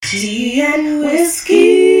Tea and whiskey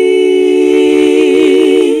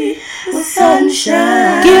with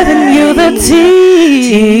sunshine. Giving you the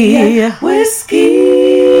tea and whiskey.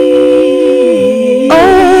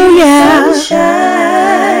 Oh yeah.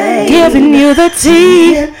 Sunshine. Giving you the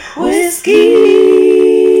tea and whiskey.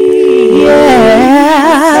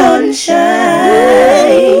 Yeah. Sunshine.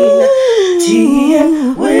 Tea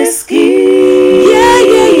and whiskey. Yeah.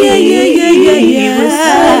 With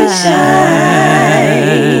sunshine.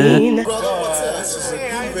 Brother, what's up? This is a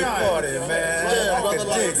groovy party, man. Yeah, brother,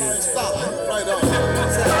 like stop. Right on.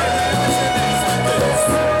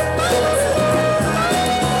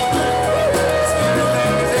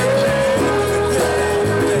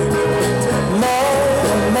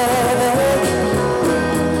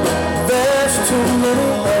 There's too many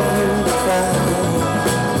of you crying.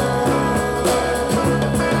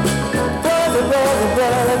 Brother,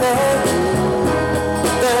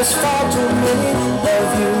 there's far too many of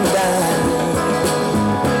you dying.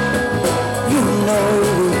 You know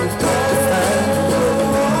we've got to find a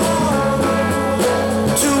way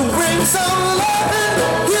to bring some love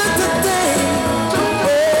here today.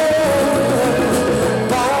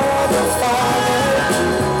 By the fire,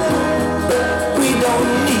 we don't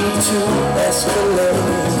need to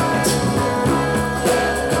escalate.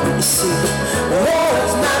 You see, war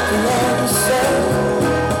is not the answer,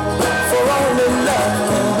 for only love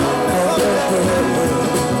can conquer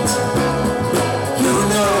hate. You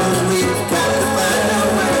know we've got to find a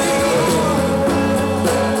way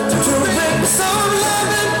to bring some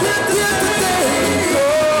love and get here today.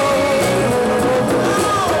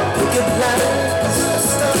 Picket lines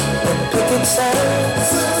and picket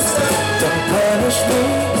signs. Don't punish me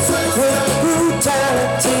with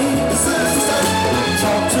brutality.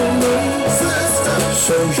 Talk to me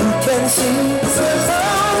so you can see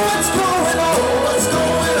what's going on. What's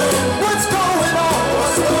going on? What's going on?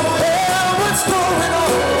 What's going on? Yeah, what's going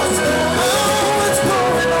on? What's going on? What's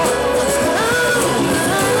going on? What's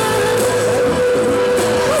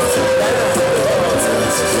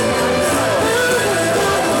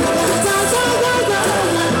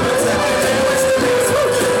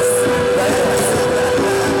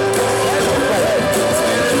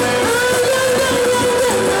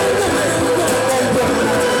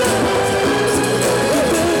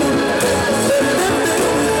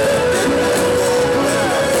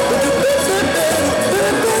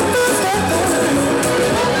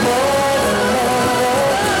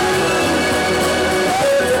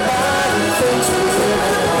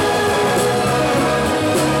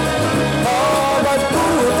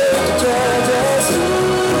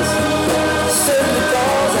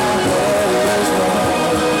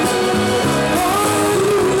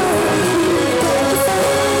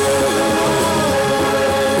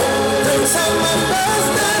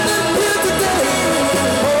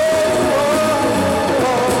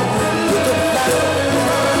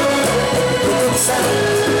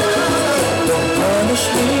Don't punish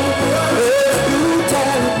me with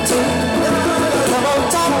brutality. Come on,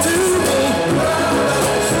 talk to me.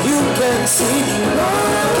 You can see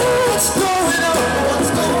what's going on.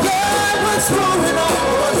 Yeah, what's going on?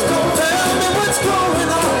 Tell me what's going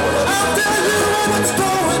on. I'll tell you what's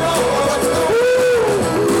going on.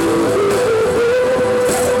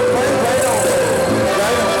 Right on.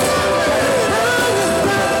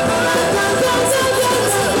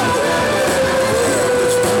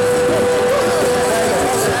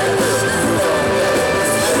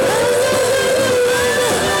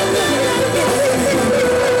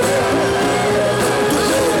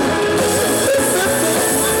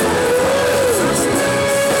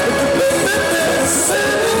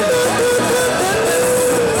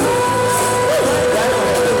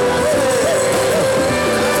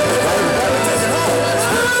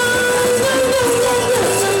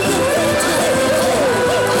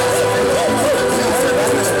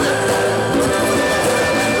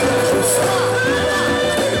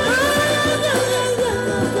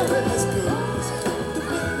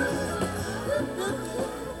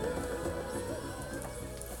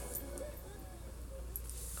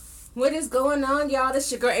 What is going on, y'all?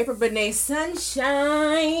 This your girl April Benet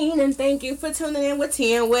Sunshine, and thank you for tuning in with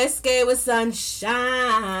Tea and Whiskey with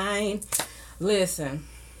Sunshine. Listen,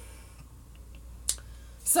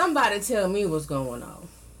 somebody tell me what's going on.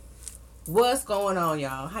 What's going on,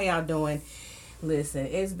 y'all? How y'all doing? Listen,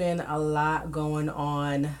 it's been a lot going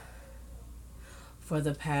on for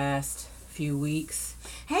the past few weeks.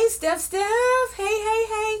 Hey, Steph.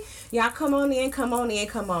 Hey. Y'all come on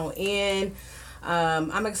in.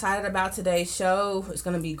 I'm excited about today's show. It's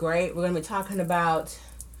going to be great. We're going to be talking about,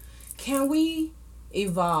 can we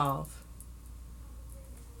evolve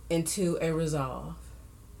into a resolve?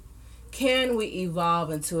 Can we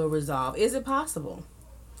evolve into a resolve? Is it possible?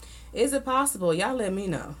 Is it possible? Y'all let me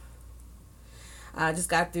know. I just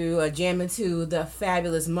got through jamming to the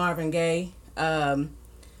fabulous Marvin Gaye.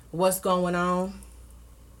 What's going on?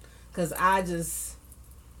 Because I just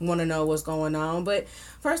want to know what's going on. But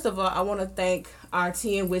first of all, I want to thank our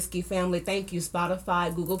Tea and Whiskey family. Thank you,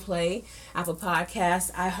 Spotify, Google Play, Apple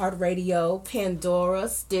Podcasts, iHeartRadio, Pandora,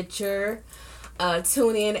 Stitcher,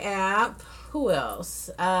 TuneIn app. Who else?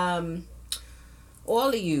 All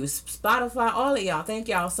of you, Spotify, all of y'all. Thank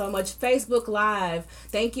y'all so much. Facebook Live.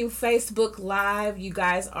 Thank you, Facebook Live. You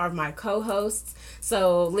guys are my co-hosts.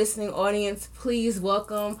 So, listening audience, please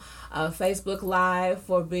welcome Facebook Live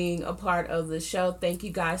for being a part of the show. Thank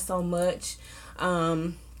you guys so much.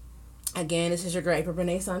 Again, this is your girl, April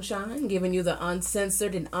Renee Sunshine, giving you the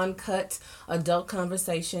uncensored and uncut adult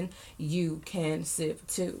conversation you can sip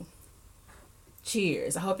to.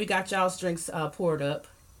 Cheers. I hope you got y'all's drinks poured up.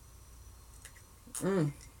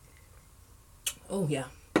 Oh, yeah.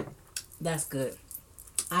 That's good.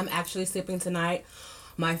 I'm actually sipping tonight.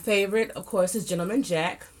 My favorite, of course, is Gentleman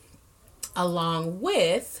Jack, along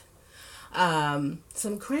with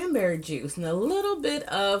some cranberry juice and a little bit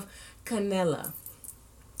of canela,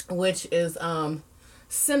 which is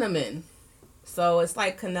cinnamon. So it's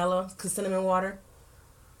like canela, cinnamon water.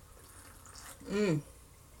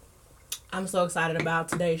 I'm so excited about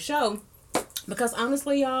today's show because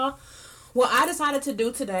honestly, y'all, what I decided to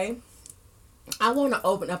do today, I want to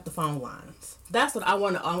open up the phone lines. That's what I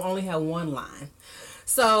want to. I only have one line.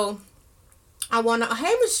 So I want to,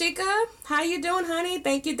 hey, Mashika, how you doing, honey?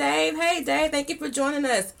 Thank you, Dave. Hey, Dave, thank you for joining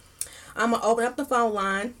us. I'm going to open up the phone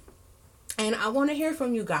line, and I want to hear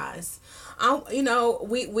from you guys.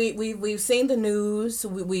 We've seen the news.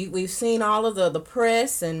 We've seen all of the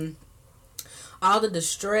press and all the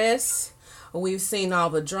distress. We've seen all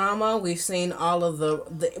the drama. We've seen all of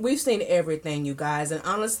we've seen everything, you guys. And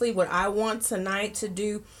honestly, what I want tonight to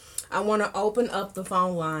do, I want to open up the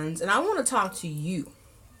phone lines and I want to talk to you.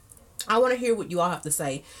 I want to hear what you all have to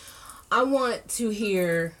say. I want to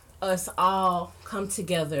hear us all come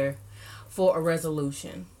together for a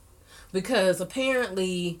resolution, because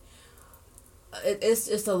apparently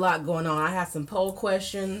it's a lot going on. I have some poll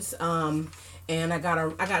questions. And I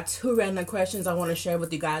got two random questions I want to share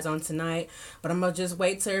with you guys on tonight. But I'm going to just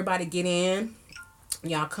wait till everybody get in.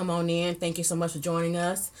 Y'all come on in. Thank you so much for joining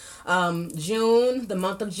us. June, the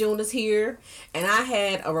month of June is here. And I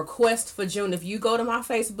had a request for June. If you go to my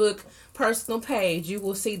Facebook personal page, you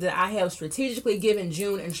will see that I have strategically given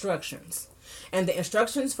June instructions. And the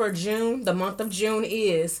instructions for June, the month of June,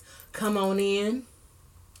 is come on in,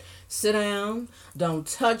 sit down, don't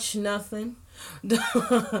touch nothing.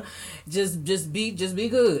 just be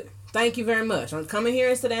good. Thank you very much. I'm coming here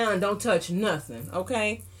and sit down and don't touch nothing.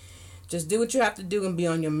 Okay, just do what you have to do and be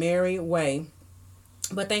on your merry way.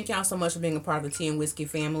 But thank y'all so much for being a part of the Tea and Whiskey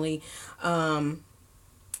family.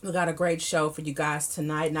 We got a great show for you guys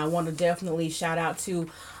tonight, and I want to definitely shout out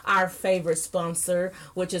to our favorite sponsor,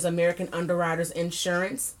 which is American Underwriters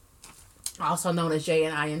Insurance, also known as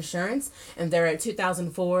J&I Insurance, and they're at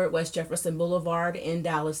 2004 West Jefferson Boulevard in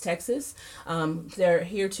Dallas, Texas. They're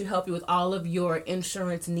here to help you with all of your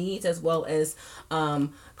insurance needs, as well as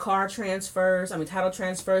car transfers, title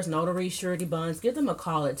transfers, notary, surety bonds. Give them a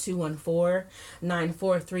call at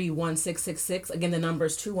 214-943-1666. Again, the number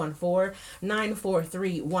is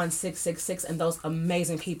 214-943-1666, and those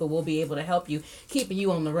amazing people will be able to help you, keeping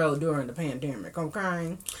you on the road during the pandemic.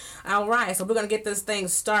 Okay? All right, so we're going to get this thing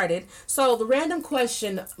started. So the random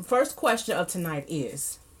question, first question of tonight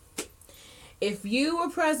is, if you were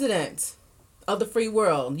president of the free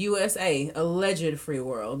world, USA, alleged free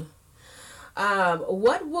world, how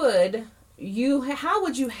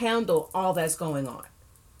would you handle all that's going on?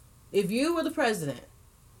 If you were the president,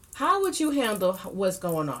 how would you handle what's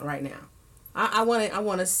going on right now? I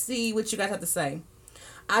want to see what you guys have to say.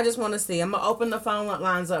 I just want to see. I'm going to open the phone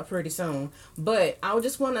lines up pretty soon. But I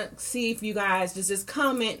just want to see if you guys just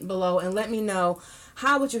comment below and let me know,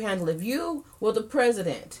 how would you handle it? If you were the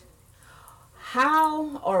president,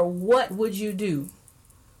 how or what would you do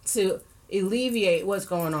to alleviate what's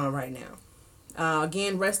going on right now?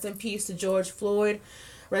 Again, rest in peace to George Floyd.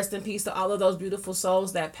 Rest in peace to all of those beautiful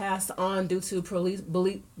souls that passed on due to police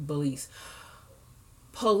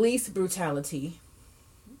brutality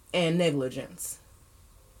and negligence.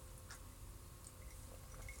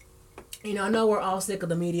 I know we're all sick of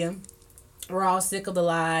the media. We're all sick of the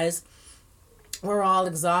lies. We're all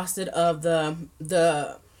exhausted of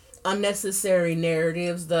the unnecessary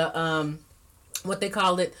narratives. The what they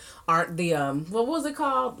call it, what was it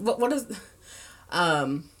called? What is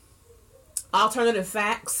alternative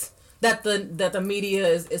facts? that the media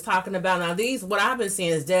is talking about. Now, these, what I've been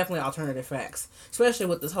seeing is definitely alternative facts, especially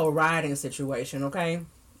with this whole rioting situation, okay?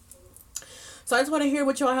 So I just want to hear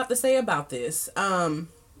what y'all have to say about this.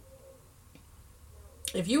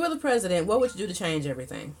 If you were the president, what would you do to change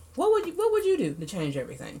everything? What would you do to change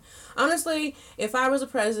everything? Honestly, if I was a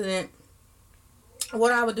president,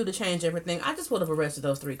 what I would do to change everything, I just would have arrested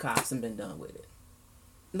those 3 cops and been done with it.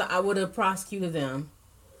 I would have prosecuted them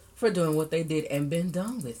for doing what they did and been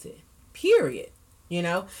done with it. Period. You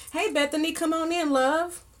know? Hey, Bethany, come on in,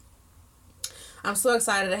 love. I'm so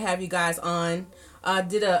excited to have you guys on.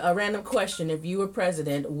 Did a random question. If you were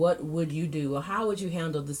president, what would you do? Or how would you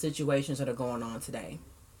handle the situations that are going on today?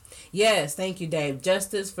 Yes, thank you, Dave.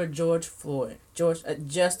 Justice for George Floyd.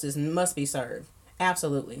 Justice must be served.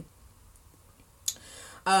 Absolutely.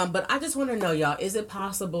 But I just want to know, y'all, is it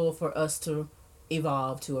possible for us to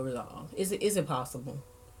evolve to a resolve? Is it possible?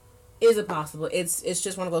 Is it possible? It's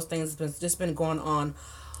just one of those things that's just been going on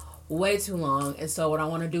way too long. And so what I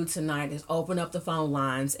want to do tonight is open up the phone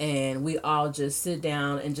lines and we all just sit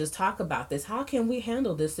down and just talk about this. How can we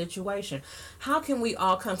handle this situation? How can we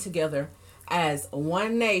all come together as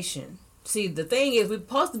one nation? See, the thing is, we're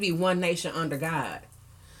supposed to be one nation under God,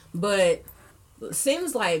 but it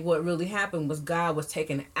seems like what really happened was God was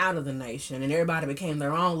taken out of the nation and everybody became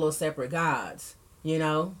their own little separate gods, you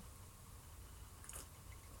know?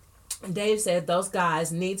 Dave said those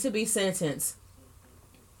guys need to be sentenced.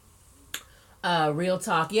 Real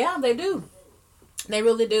talk. Yeah, they do. They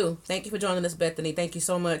really do. Thank you for joining us, Bethany. Thank you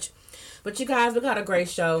so much. But you guys, we got a great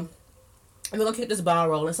show. And we're going to keep this ball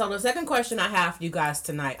rolling. So the second question I have for you guys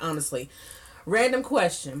tonight, honestly, random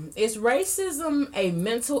question. Is racism a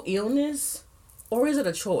mental illness or is it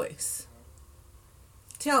a choice?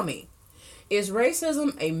 Tell me, is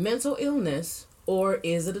racism a mental illness or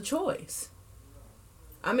is it a choice?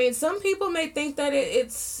 I mean, some people may think that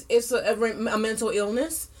it's a mental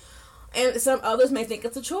illness, and some others may think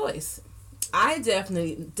it's a choice. I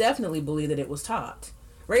definitely believe that it was taught.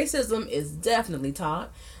 Racism is definitely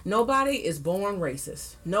taught. Nobody is born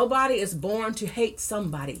racist. Nobody is born to hate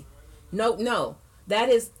somebody. No. That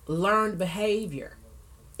is learned behavior.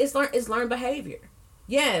 It's learned behavior.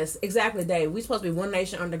 Yes, exactly, Dave. We're supposed to be one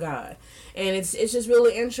nation under God. And it's just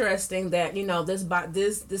really interesting that, you know,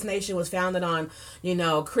 this nation was founded on, you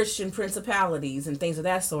know, Christian principalities and things of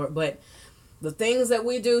that sort, but the things that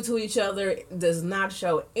we do to each other does not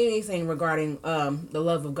show anything regarding the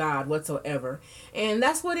love of God whatsoever. And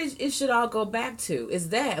that's what it should all go back to, is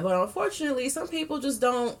that. But unfortunately, some people just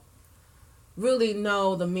don't really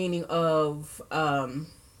know the meaning of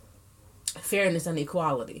fairness and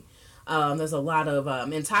equality. There's a lot of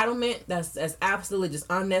entitlement that's absolutely just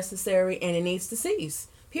unnecessary, and it needs to cease.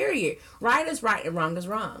 Period. Right is right and wrong is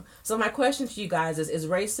wrong. So my question to you guys is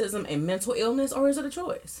racism a mental illness or is it a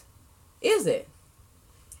choice? Is it?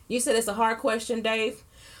 You said it's a hard question, Dave.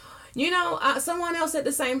 You know, someone else said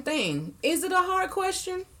the same thing. Is it a hard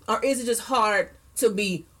question or is it just hard to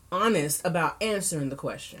be honest about answering the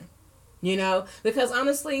question? You know, because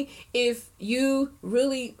honestly, if you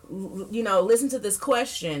really, you know, listen to this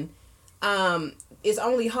question, it's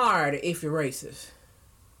only hard if you're racist.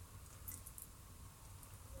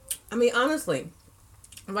 I mean, honestly,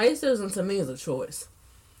 racism to me is a choice.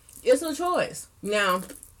 It's a choice. Now,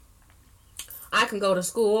 I can go to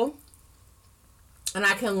school and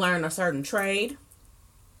I can learn a certain trade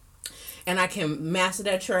and I can master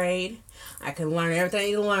that trade. I can learn everything I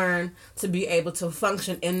need to learn to be able to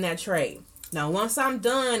function in that trade. Now, once I'm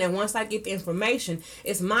done and once I get the information,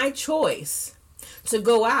 it's my choice to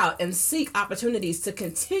go out and seek opportunities to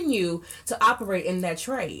continue to operate in that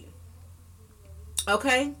trade.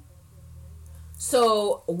 Okay?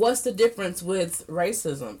 So what's the difference with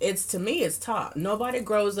racism? To me, it's taught. Nobody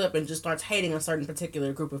grows up and just starts hating a certain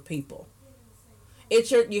particular group of people.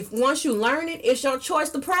 Once you learn it, it's your choice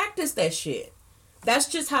to practice that shit. That's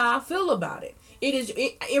just how I feel about it.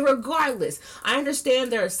 Regardless. I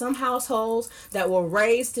understand there are some households that were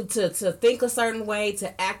raised to think a certain way,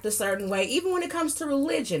 to act a certain way, even when it comes to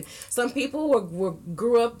religion. Some people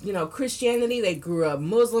grew up, you know, Christianity, they grew up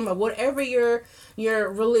Muslim, or whatever your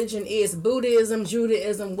religion is, Buddhism,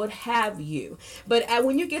 Judaism, what have you. But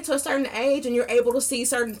when you get to a certain age and you're able to see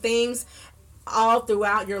certain things all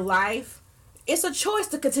throughout your life, it's a choice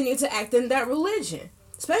to continue to act in that religion.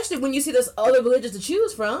 Especially when you see there's other religions to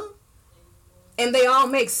choose from. And they all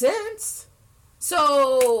make sense.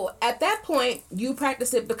 So at that point, you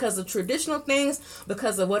practice it because of traditional things,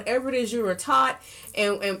 because of whatever it is you were taught,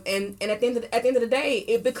 and at the end of the day,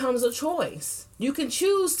 it becomes a choice. You can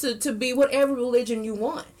choose to be whatever religion you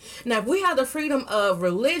want. Now, if we have the freedom of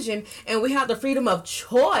religion and we have the freedom of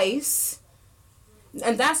choice,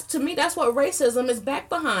 And that's, to me, that's what racism is back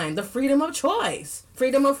behind. The freedom of choice.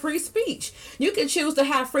 Freedom of free speech. You can choose to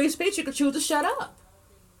have free speech. You can choose to shut up.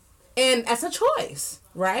 And that's a choice,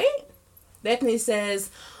 right? Bethany says,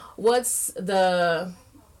 what's the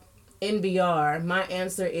NBR? My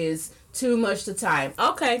answer is too much to type.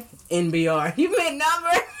 Okay, NBR. You meant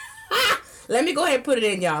number? Let me go ahead and put it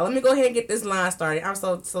in, y'all. Let me go ahead and get this line started. I'm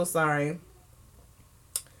so sorry.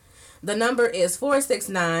 The number is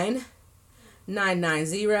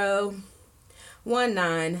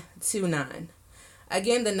 469-990-1929.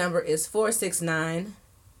 Again, the number is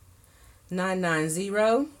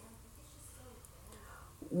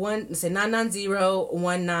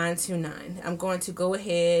 469-990-1929. I'm going to go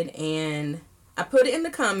ahead and I put it in the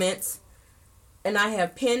comments and I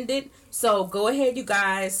have pinned it. So go ahead, you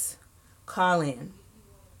guys, call in.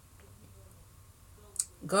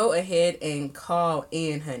 Go ahead and call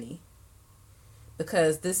in, honey.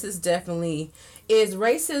 Because this is definitely, is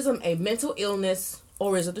racism a mental illness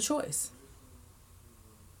or is it a choice?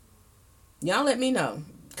 Y'all let me know.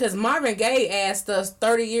 Because Marvin Gaye asked us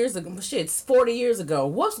 40 years ago,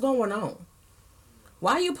 what's going on?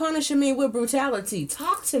 Why are you punishing me with brutality?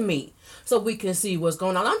 Talk to me so we can see what's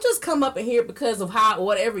going on. I'm just come up in here because of how,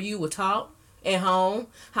 whatever you were taught at home,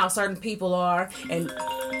 how certain people are. And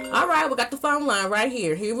all right, we got the phone line right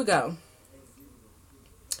here. Here we go.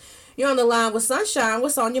 You're on the line with Sunshine.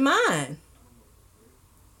 What's on your mind?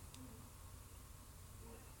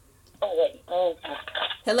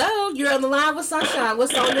 Hello, you're on the line with Sunshine.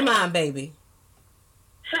 What's on your mind, baby?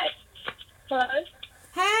 Hi. Hello?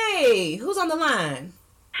 Hey, who's on the line?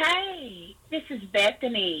 Hey, this is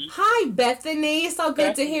Bethany. Hi, Bethany. It's so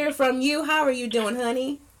good to hear from you. How are you doing,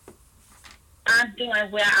 honey? I'm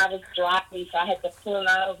doing well. I was driving, so I had to pull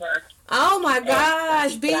over. Oh, my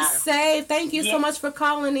gosh. Be safe. Thank you so much for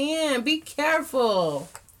calling in. Be careful.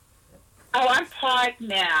 Oh, I'm parked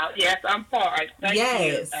now. Yes, I'm parked. Thank you.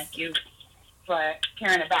 Yes. Thank you for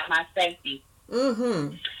caring about my safety.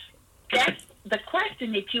 Mm-hmm. That's the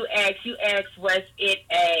question that you asked. You asked, was it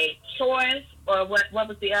a choice or what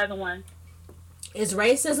was the other one? Is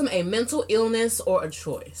racism a mental illness or a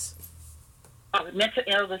choice? Oh, mental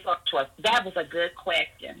illness or choice. That was a good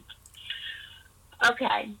question.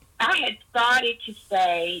 Okay. I had started to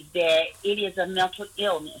say that it is a mental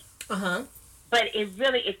illness. Uh-huh. But it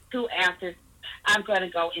really is two answers. I'm going to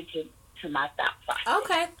go into my thought process.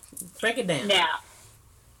 Okay. Break it down. Now,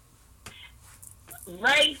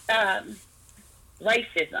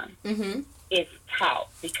 racism is taught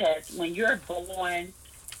because when you're born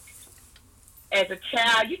as a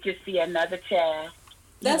child, you just see another child.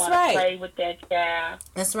 You want to play with that child.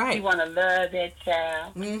 That's right. You want to love that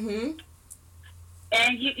child. Mm-hmm.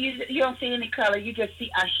 And you don't see any color. You just see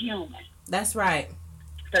a human. That's right.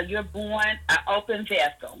 So you're born an open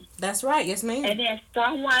vessel. That's right. Yes, ma'am. And then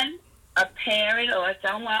someone, a parent or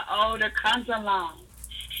someone older, comes along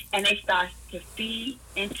and they start to feed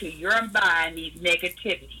into your mind these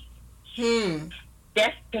negativities.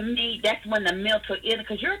 That's, to me, that's when the mental illness,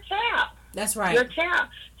 because you're a child. That's right. You're a child.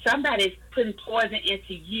 Somebody's putting poison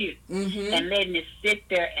into you and letting it sit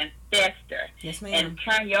there and fester. Yes, ma'am. And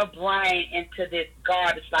turn your brain into this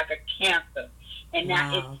garbage like a cancer. And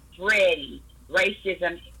now it's spreading.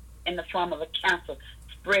 Racism in the form of a cancer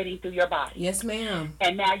spreading through your body. Yes, ma'am.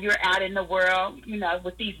 And now you're out in the world,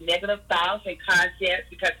 with these negative thoughts and concepts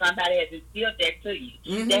because somebody has instilled that to you.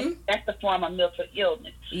 That's the form of mental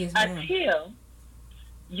illness. Yes, ma'am. Until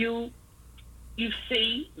you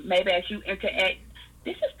see, maybe as you interact,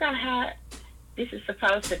 this is not how this is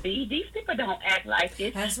supposed to be. These people don't act like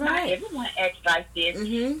this. That's right. Not everyone acts like this.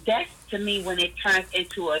 That's, to me, when it turns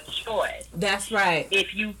into a choice. That's right.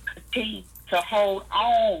 If you continue to hold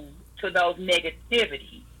on to those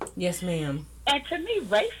negativities. Yes, ma'am. And to me,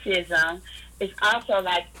 racism is also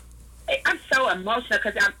like, I'm so emotional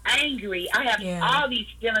because I'm angry. I have all these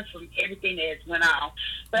feelings from everything that has went on.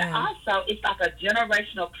 But also, it's like a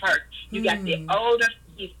generational curse. You got these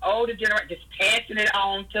older generation just passing it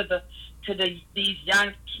on to these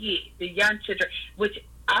young kids, the young children, which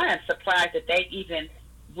I am surprised that they even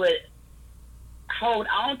would hold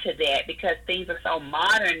on to that because things are so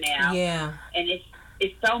modern now. Yeah. And it's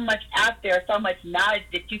so much out there, so much knowledge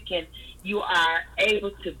that you are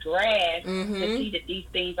able to grasp to see that these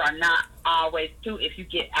things are not always true if you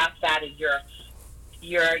get outside of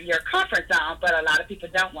your comfort zone. But a lot of people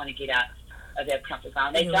don't want to get out of their comfort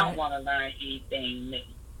zone. They don't want to learn anything new.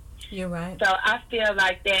 You're right. So I feel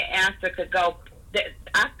like that answer could go.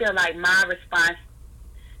 I feel like my response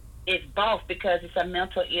is both because it's a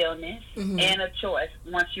mental illness and a choice.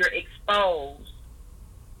 Once you're exposed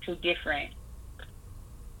to different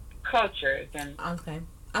cultures and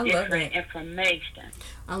I love different that. information.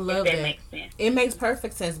 I love if that that. makes sense. It makes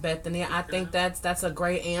perfect sense, Bethany. I think that's a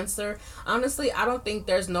great answer. Honestly, I don't think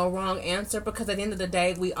there's no wrong answer because at the end of the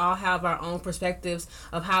day, we all have our own perspectives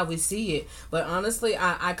of how we see it. But honestly,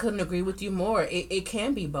 I couldn't agree with you more. It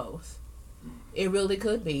can be both. It really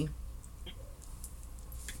could be.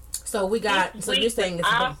 So we got. So you're saying it's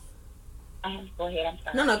both. Go ahead. I'm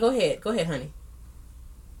sorry. No, go ahead. Go ahead, honey.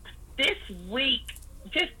 This week,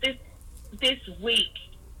 just this week,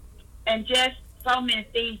 and just so many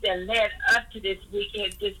things that led up to this week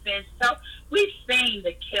have just been so. We've seen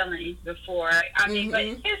the killings before. I mean, but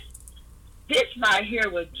this right here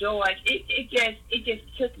with George, it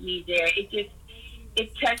just took me there.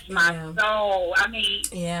 It touched my soul. I mean,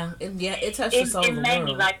 it touched the soul of the made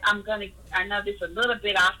world. me like I know this is a little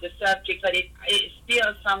bit off the subject, but it's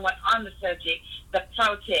still somewhat on the subject. The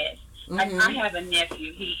protest. Like I have a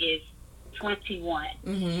nephew. He is 21,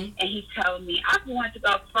 and he told me I want to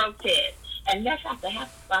go protest, and that's after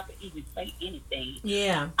half I could even say anything.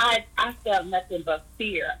 Yeah, I felt nothing but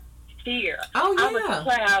fear. Oh yeah. I was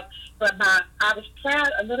proud, but I was proud.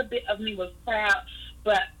 A little bit of me was proud,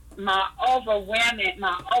 but my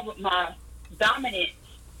dominant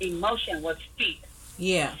emotion was fear.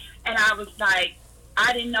 Yeah. And I was like,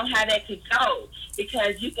 I didn't know how that could go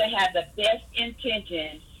because you can have the best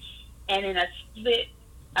intentions, and in a split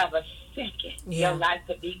of a second, your life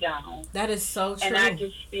could be gone. That is so true. And I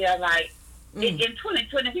just feel like in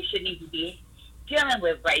 2020 we shouldn't even be dealing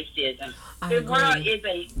with racism. The world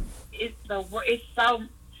it's so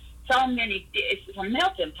many. It's a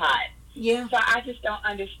melting pot. Yeah. So I just don't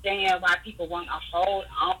understand why people want to hold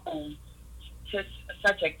on to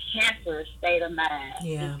such a cancerous state of mind.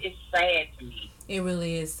 Yeah. It's sad to me. It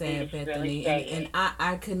really is sad, It's Bethany. really sad. And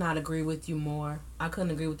I could not agree with you more. I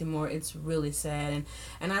couldn't agree with you more. It's really sad.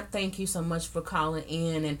 And I thank you so much for calling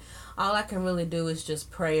in. And all I can really do is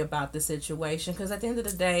just pray about the situation. Because at the end of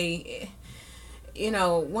the day, you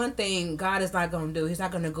know, one thing God is not going to do, He's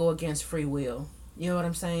not going to go against free will. You know what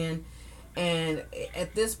I'm saying? And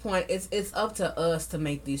at this point, it's up to us to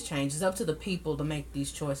make these changes. It's up to the people to make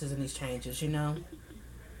these choices and these changes, you know?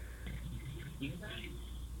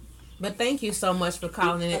 But thank you so much for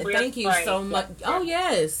calling in. Thank you so much. Oh,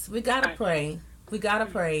 yes. We got to pray. We got to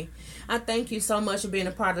pray. I thank you so much for being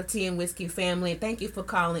a part of Tea and Whiskey family. Thank you for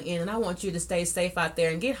calling in. And I want you to stay safe out there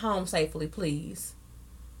and get home safely, please.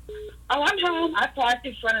 Oh, I'm home. I parked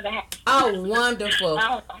in front of the house. Oh, wonderful.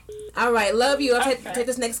 All right. Love you. I'll take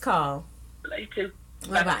this next call. Love you too.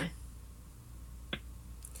 Bye-bye.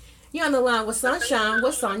 You're on the line with Sunshine.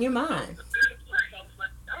 What's on your mind?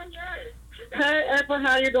 Hey, April,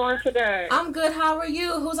 how you doing today? I'm good. How are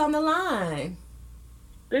you? Who's on the line?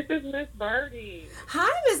 This is Miss Birdie.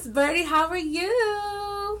 Hi, Miss Birdie. How are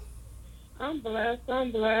you? I'm blessed.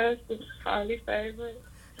 It's highly favored.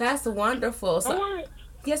 That's wonderful. So,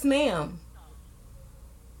 yes, ma'am.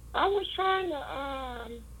 I was trying to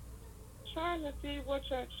see what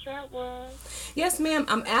your chat was. Yes, ma'am.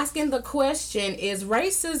 I'm asking the question, is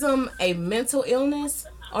racism a mental illness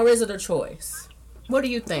or is it a choice? What do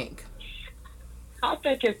you think? I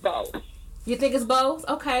think it's both. You think it's both?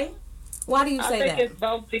 Okay. Why do you say that? I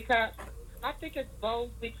think it's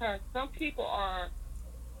both because some people are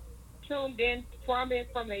tuned in from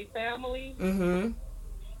it from a family. Mm-hmm.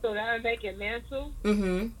 So that'll make it mental.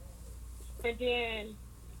 Mm-hmm. And then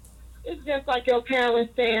it's just like your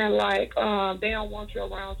parents saying, like, they don't want you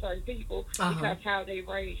around certain people because how they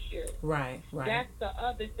raised you. Right. That's the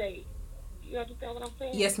other thing. You understand what I'm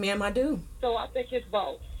saying? Yes, ma'am, I do. So I think it's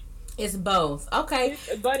both. It's both. Okay.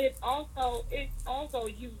 But it's also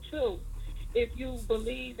you too. If you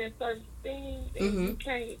believe in certain things and you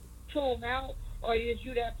can't tune out, or is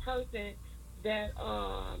you that person that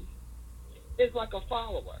is like a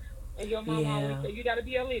follower? And your mom always said, you got to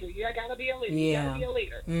be a leader. You got to be a leader. You got to be a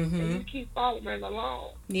leader. Mm-hmm. And you keep following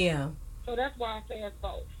along. Yeah. So that's why I say it's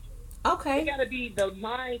both. Okay. You got to be the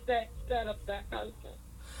mindset set of that person.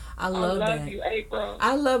 I love that. I love you, April.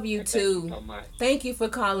 I love you too. Thank you so much. Thank you for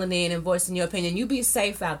calling in and voicing your opinion. You be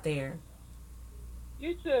safe out there.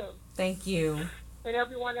 You too. Thank you. And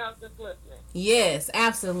everyone else that's listening. Yes,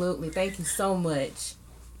 absolutely. Thank you so much.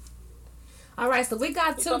 All right, so we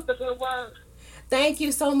got Keep up the good work. Thank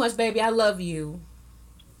you so much, baby. I love you.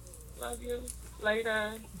 Love you.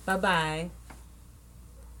 Later. Bye-bye.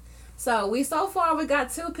 So we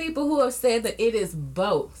got two people who have said that it is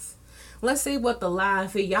both. Let's see what the line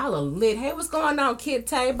for y'all are lit. Hey, what's going on, Kid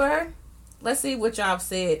Tabor? Let's see what y'all have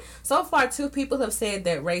said. So far, two people have said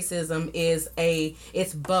that racism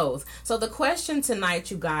it's both. So the question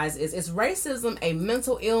tonight, you guys, is racism a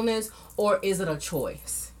mental illness or is it a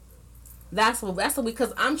choice? That's what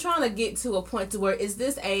because I'm trying to get to a point to where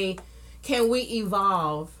can we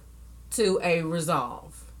evolve to a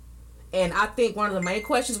resolve? And I think one of the main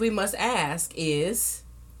questions we must ask is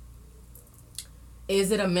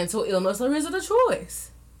it a mental illness or is it a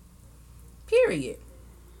choice? Period.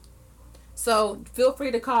 So feel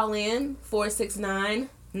free to call in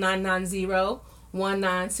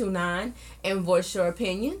 469-990-1929 and voice your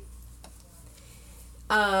opinion.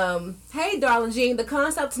 Hey, darling Jean, the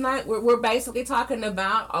concept tonight, we're basically talking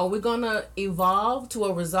about, are we going to evolve to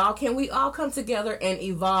a resolve? Can we all come together and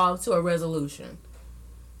evolve to a resolution?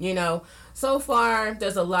 You know, so far,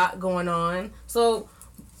 there's a lot going on. So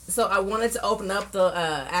I wanted to open up the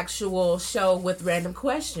actual show with random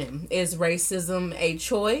question. Is racism a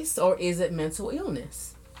choice or is it mental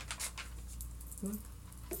illness?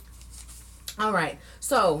 All right.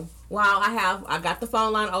 So while I got the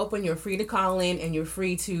phone line open, you're free to call in and you're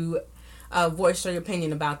free to voice your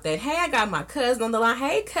opinion about that. Hey, I got my cousin on the line.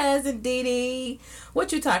 Hey, cousin Didi.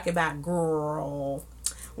 What you talking about, girl?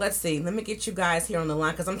 Let's see. Let me get you guys here on the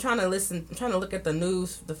line because I'm trying to listen. I'm trying to look at the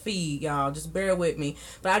news, the feed, y'all. Just bear with me.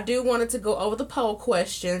 But I do wanted to go over the poll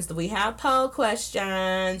questions. Do we have poll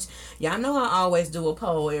questions? Y'all know I always do a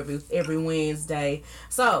poll every Wednesday.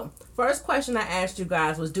 So, first question I asked you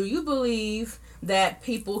guys was, do you believe that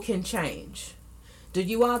people can change? Do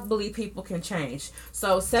you all believe people can change?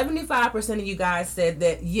 So 75% of you guys said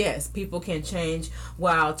that yes, people can change,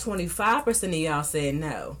 while 25% of y'all said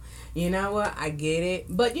no. You know what? I get it.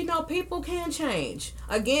 But you know, people can change.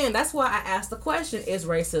 Again, that's why I asked the question, is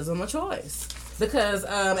racism a choice? Because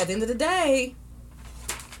at the end of the day,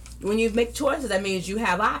 when you make choices, that means you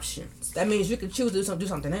have options. That means you can choose to do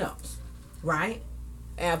something else. Right?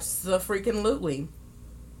 Absolutely.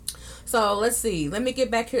 So let's see. Let me get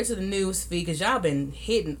back here to the news feed because y'all been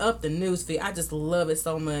hitting up the news feed. I just love it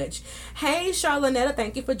so much. Hey, Charlanetta,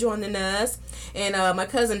 thank you for joining us. And my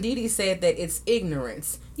cousin Didi said that it's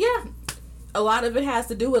ignorance. Yeah, a lot of it has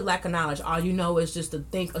to do with lack of knowledge. All you know is just to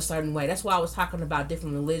think a certain way. That's why I was talking about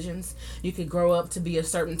different religions. You could grow up to be a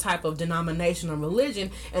certain type of denomination or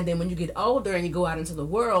religion, and then when you get older and you go out into the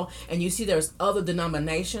world and you see there's other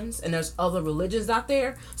denominations and there's other religions out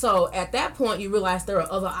there. So at that point, you realize there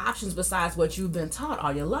are other options besides what you've been taught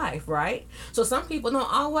all your life, right? So some people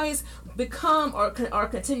don't always become or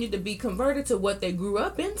continue to be converted to what they grew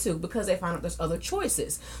up into because they find out there's other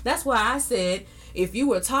choices. That's why I said, if you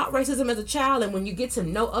were taught racism as a child, and when you get to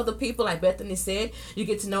know other people, like Bethany said, you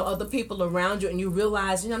get to know other people around you and you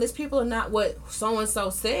realize, you know, these people are not what so-and-so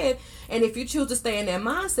said. And if you choose to stay in that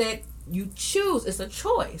mindset, you choose. It's a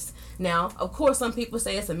choice. Now, of course, some people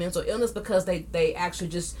say it's a mental illness because they actually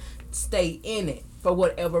just stay in it for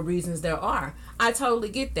whatever reasons there are. I totally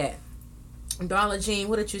get that. Darla Jean,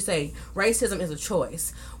 what did you say? Racism is a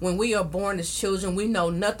choice. When we are born as children, we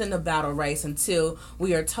know nothing about a race until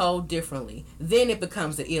we are told differently. Then it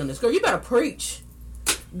becomes an illness. Girl, you better preach.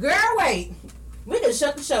 Girl, wait. We can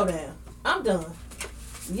shut the show down. I'm done.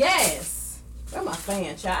 Yes. Where's my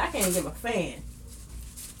fan, child? I can't even get my fan.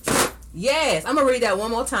 Yes. I'm going to read that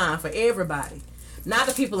one more time for everybody. Not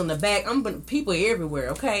the people in the back. People everywhere,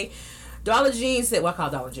 okay? Darla Jean said, well, I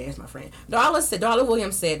call Darla Jean, that's my friend. Darla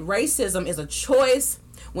Williams said, racism is a choice.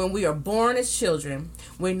 When we are born as children,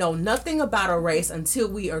 we know nothing about a race until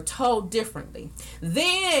we are told differently.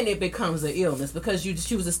 Then it becomes an illness because you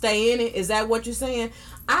choose to stay in it. Is that what you're saying?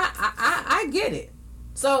 I get it.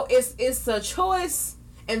 So it's a choice,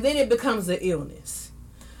 and then it becomes an illness.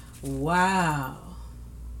 Wow,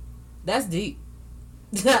 that's deep.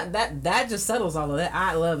 That just settles all of that.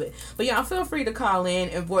 I love it. But y'all feel free to call in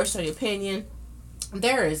and voice your opinion.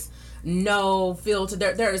 There is no filter.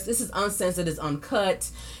 This is uncensored, it's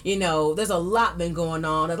uncut. You know, there's a lot been going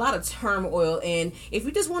on, a lot of turmoil. And if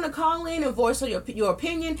you just want to call in and voice your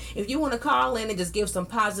opinion, if you want to call in and just give some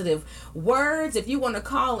positive words, if you want to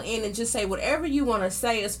call in and just say whatever you want to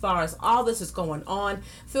say as far as all this is going on,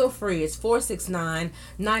 feel free. It's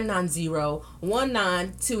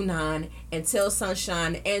 469-990-1929 and tell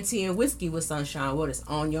Sunshine, Auntie and Whiskey with Sunshine, what is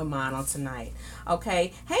on your mind on tonight.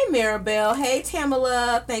 Okay. Hey, Maribel. Hey,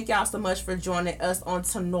 Tamala. Thank y'all so much for joining us on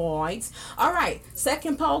tonight. All right.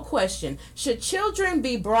 Second poll question. Should children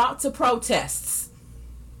be brought to protests?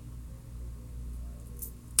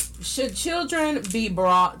 Should children be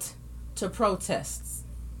brought to protests?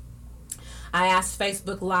 I asked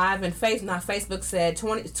Facebook Live, and Facebook said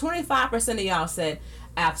 25% of y'all said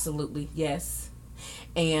absolutely yes.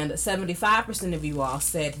 And 75% of you all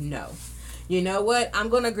said no. You know what? I'm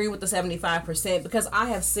going to agree with the 75% because I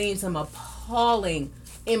have seen some appalling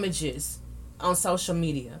images on social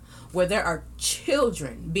media where there are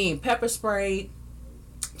children being pepper sprayed,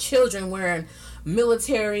 children wearing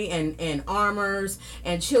military and armors,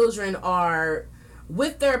 and children are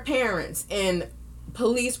with their parents, and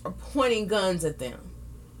police are pointing guns at them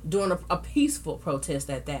during a peaceful protest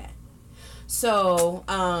at that. So,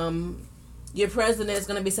 your president is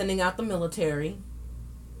going to be sending out the military.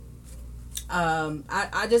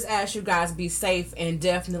 I just ask you guys be safe and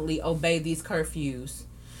definitely obey these curfews.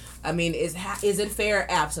 I mean, is it fair?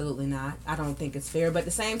 Absolutely not. I don't think it's fair. But at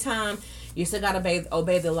the same time, you still got to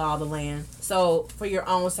obey the law of the land. So, for your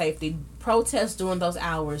own safety, protest during those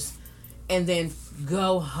hours and then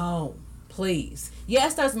go home. Please.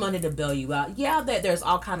 Yes, there's money to bail you out. Yeah, that there's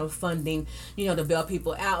all kind of funding, to bail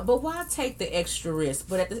people out. But why take the extra risk?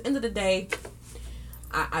 But at the end of the day,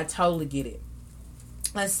 I totally get it.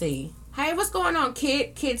 Let's see. Hey, what's going on,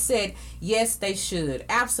 Kid? Kid said, yes, they should.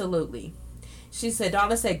 Absolutely. She said,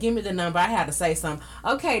 Darla said, give me the number. I had to say something.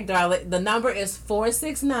 Okay, Darla, the number is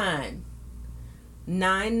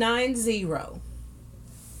 469-990-1929.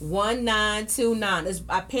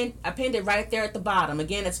 I pinned it right there at the bottom.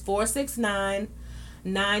 Again, it's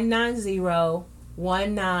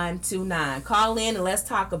 469-990-1929. Call in and let's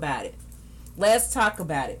talk about it. Let's talk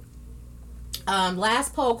about it.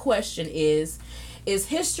 Last poll question is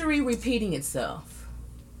history repeating itself?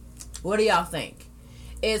 What do y'all think?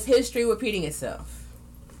 Is history repeating itself?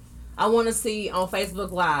 I want to see on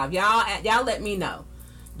Facebook Live. Y'all let me know.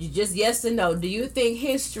 You just yes or no. Do you think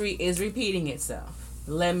history is repeating itself?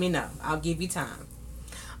 Let me know. I'll give you time.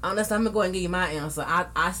 Honestly, I'm going to go ahead and give you my answer.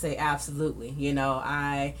 I say absolutely.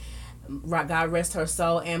 God rest her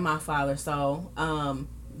soul and my father's soul.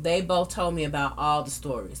 They both told me about all the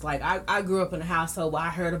stories. Like, I grew up in a household where I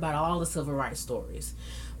heard about all the civil rights stories.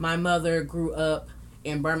 My mother grew up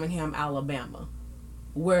in Birmingham, Alabama,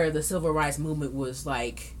 where the civil rights movement was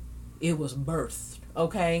like, it was birthed,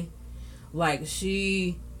 okay? Like,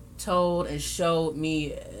 she told and showed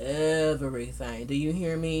me everything. Do you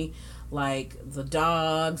hear me? Like, the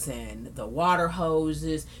dogs and the water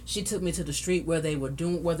hoses. She took me to the street where they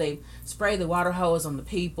sprayed the water hose on the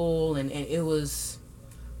people, and it was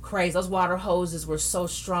crazy. Those water hoses were so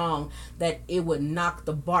strong that it would knock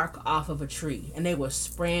the bark off of a tree, and they were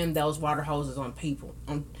spraying those water hoses on people,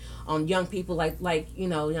 on young people, like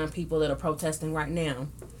young people that are protesting right now.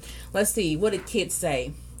 Let's see, what did kids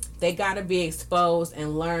say? They got to be exposed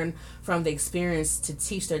and learn from the experience to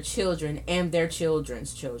teach their children and their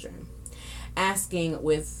children's children, asking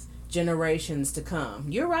with generations to come.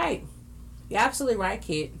 You're right. You're absolutely right,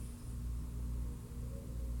 kid.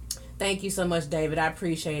 Thank you so much, David. I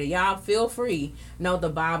appreciate it. Y'all feel free. Know the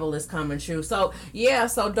Bible is coming true. So, yeah.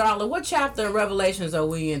 So, Darla, what chapter in Revelations are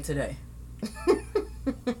we in today?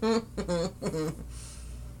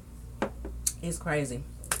 It's crazy.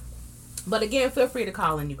 But again, feel free to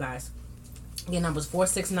call in, you guys. Again, number's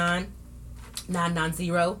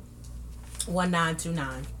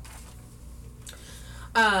 469-990-1929.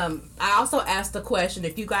 I also asked the question,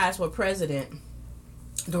 if you guys were president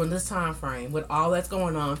during this time frame with all that's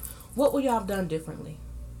going on, what would y'all have done differently?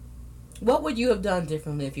 What would you have done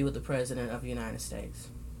differently if you were the president of the United States?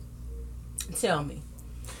 Tell me.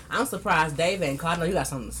 I'm surprised Dave ain't called. I know you got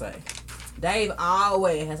something to say. Dave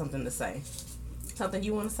always has something to say. Something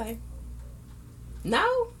you want to say?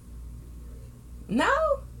 No?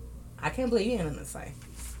 I can't believe you ain't nothing to say.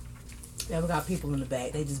 Yeah, we got people in the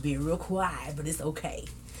back. They just being real quiet, but it's okay.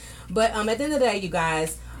 But at the end of the day, you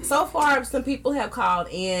guys, so far some people have called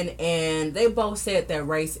in and they both said that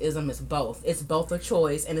racism is both. It's both a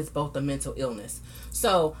choice and it's both a mental illness.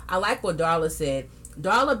 So I like what Darla said.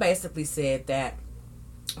 Darla basically said that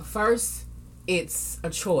first it's a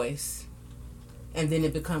choice and then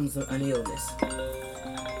it becomes an illness.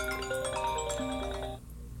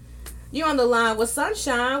 You're on the line with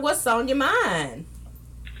Sunshine. What's on your mind?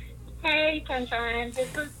 Hey, Sunshine. This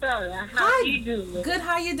is Darla. How you doing? Good.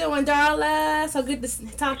 How you doing, Darla? So good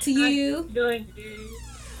to talk to you. I'm doing good.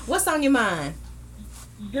 What's on your mind?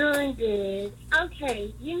 Doing good.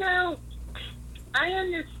 Okay, I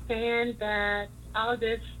understand that all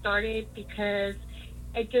this started because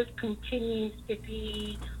it just continues to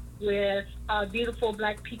be with beautiful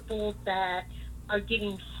black people that are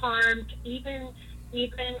getting harmed, even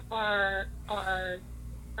our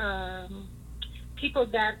people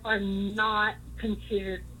that are not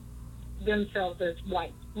considered themselves as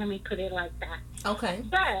white. Let me put it like that. Okay.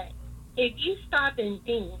 But if you stop and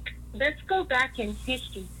think, let's go back in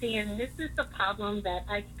history. See, and this is the problem that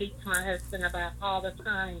I speak to my husband about all the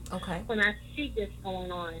time. Okay. When I see this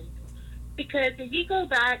going on. Because if you go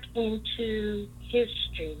back into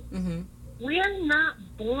history, we are not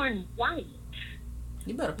born white.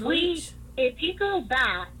 You better preach. If you go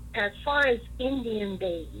back as far as Indian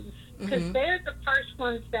days, because they're the first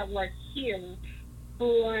ones that were here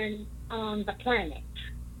on the planet.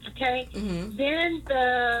 Okay? Mm-hmm. Then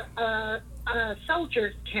the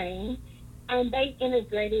soldiers came, and they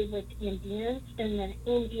integrated with Indians, and then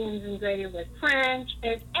Indians integrated with French,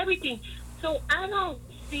 and everything. So I don't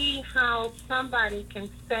see how somebody can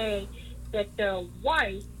say that they're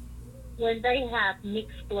white when they have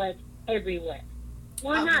mixed blood everywhere.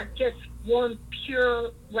 We're not just one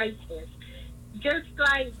pure racist. Just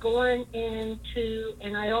like going into,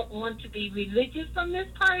 and I don't want to be religious on this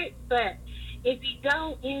part, but if you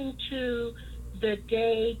go into the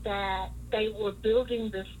day that they were building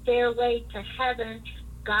the stairway to heaven,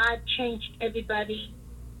 God changed everybody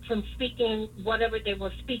from speaking whatever they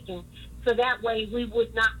were speaking, so that way we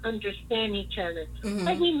would not understand each other. Mm-hmm.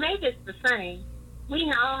 But He made us the same.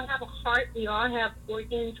 We all have a heart. We all have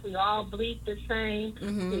organs. We all bleed the same.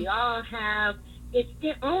 Mm-hmm. We all have. It's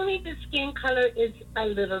only the skin color is a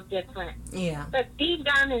little different. Yeah. But deep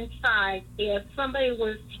down inside, if somebody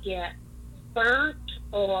was to get burnt,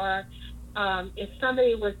 or if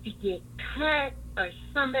somebody was to get cut, or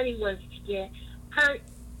somebody was to get hurt,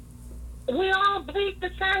 we all bleed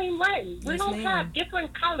the same way. We Yes, don't ma'am. have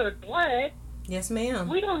different colored blood. Yes, ma'am.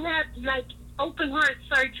 We don't have like open heart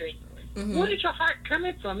surgery. Mm-hmm. Where is your heart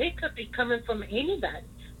coming from? It could be coming from anybody,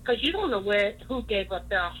 because you don't know who gave up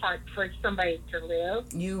their heart for somebody to live.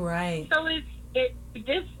 You right. So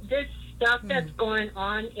this stuff that's going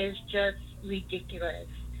on is just ridiculous.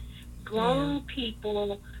 Grown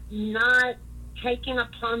people not taking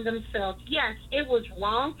upon themselves. Yes, it was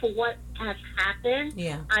wrong for what has happened.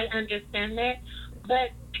 Yeah. I understand that, but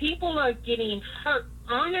people are getting hurt.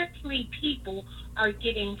 Honestly, people are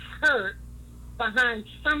getting hurt behind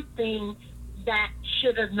something that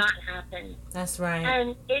should have not happened. That's right.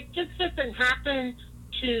 And it just doesn't happen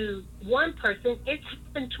to one person. It's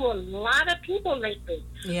happened to a lot of people lately.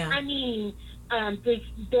 Yeah. I mean,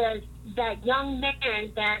 there's that young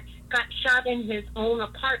man that got shot in his own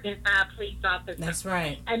apartment by a police officer. That's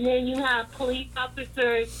right. And then you have police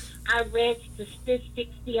officers. I read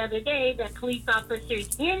statistics the other day that police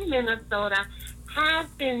officers in Minnesota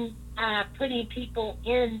have been putting people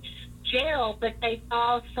in jail, but they've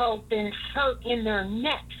also been hurt in their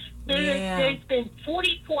necks. There's been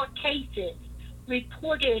 44 cases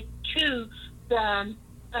reported to the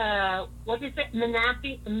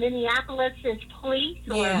Minneapolis police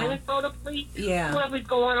or Minnesota police, whoever's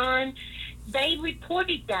going on. They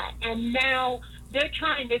reported that, and now they're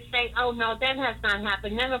trying to say, oh no, that has not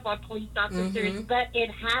happened, none of our police officers, but it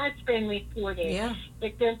has been reported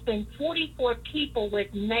that there's been 44 people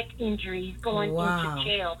with neck injuries going into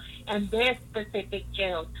jail, and their specific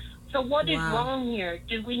jails. So what is wrong here?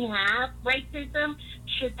 Do we have racism?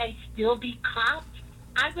 Should they still be cops?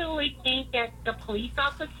 I really think that the police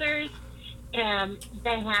officers, they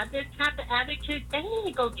have this type of attitude. They need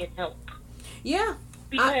to go get help. Yeah,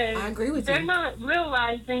 because I agree with you. They're not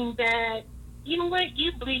realizing that, you know what,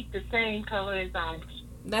 you bleed the same color as I do.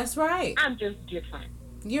 That's right. I'm just different.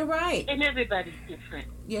 You're right. And everybody's different.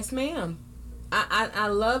 Yes, ma'am. I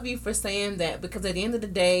love you for saying that, because at the end of the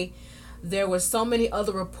day, there were so many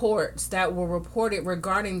other reports that were reported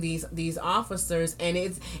regarding these officers,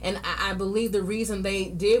 and I believe the reason they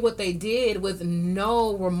did what they did with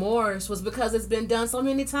no remorse was because it's been done so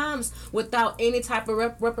many times without any type of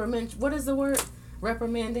reprimand. What is the word?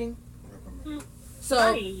 Reprimanding. So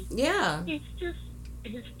right. Yeah, it's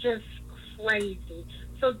just crazy.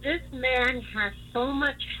 So this man has so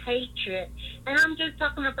much hatred, and I'm just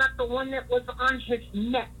talking about the one that was on his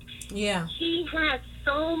neck. Yeah. He has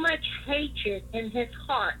so much hatred in his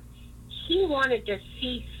heart. He wanted to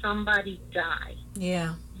see somebody die.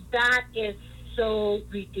 Yeah. That is so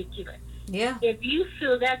ridiculous. Yeah. If you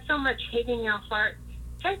feel that so much hate in your heart,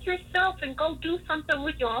 take yourself and go do something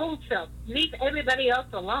with your own self. Leave everybody else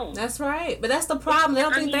alone. That's right. But that's the problem. They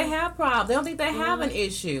don't think they have problems. They don't think they have an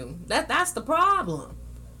issue. That's the problem.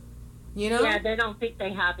 You know? Yeah, they don't think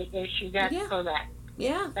they have an issue. That's correct.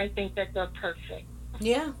 Yeah. They think that they're perfect.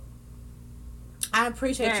 Yeah. I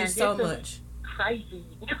appreciate you so much. Crazy.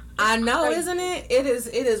 I know, isn't it? It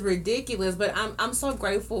is ridiculous, but I'm so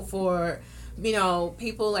grateful for, you know,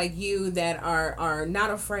 people like you that are not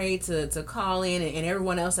afraid to call in, and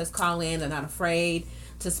everyone else that's calling in, they're not afraid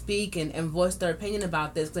to speak and voice their opinion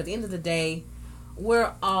about this. Because at the end of the day,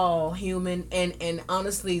 we're all human, and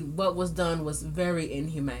honestly, what was done was very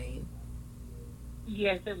inhumane.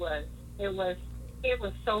 Yes, it was. It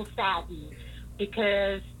was so saddening,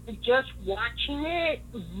 because just watching it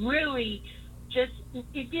really it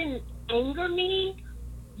didn't anger me,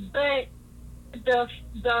 but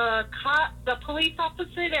the police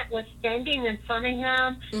officer that was standing in front of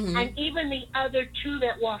him, and even the other two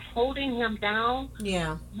that were holding him down.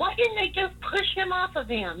 Yeah. Why didn't they just push him off of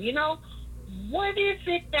him? You know, what is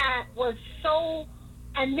it that was so?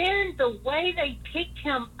 And then the way they picked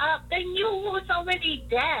him up, they knew he was already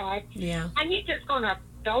dead. Yeah. And you're just gonna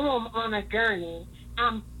throw him on a gurney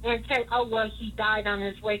and say, "Oh well, he died on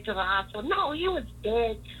his way to the hospital." No, he was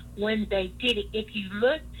dead when they did it. If you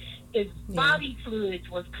look, his body fluids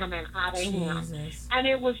was coming out of him, and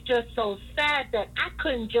it was just so sad that I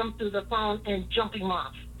couldn't jump through the phone and jump him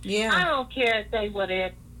off. Yeah. I don't care if they would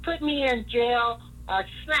have put me in jail or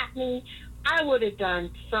slapped me. I would have done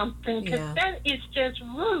something, because that is just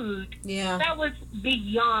rude. Yeah. That was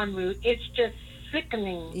beyond rude. It's just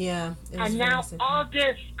sickening. Yeah. And now all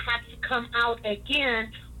this has to come out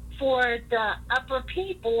again for the upper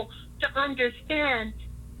people to understand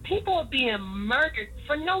people are being murdered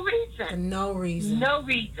for no reason. For no reason. No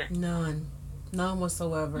reason. None. None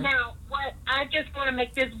whatsoever. Now, what I just want to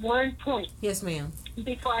make this one point. Yes, ma'am.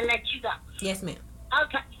 Before I let you go. Yes, ma'am.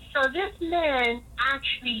 Okay, so this man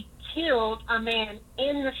actually killed a man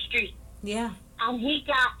in the street. Yeah. And he's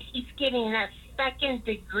getting a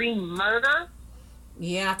second-degree murder.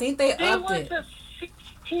 Yeah, I think they upped it. There was a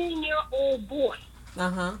 16-year-old boy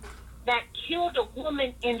that killed a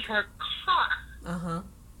woman in her car.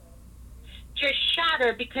 Just shot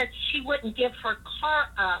her because she wouldn't give her car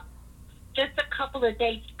up just a couple of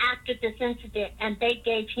days after this incident, and they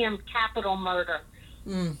gave him capital murder.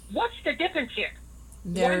 What's the difference here?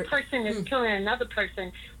 One person is killing another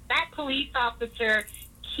person. That police officer,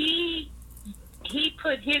 he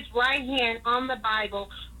put his right hand on the Bible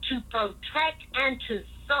to protect and to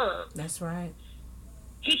serve. That's right.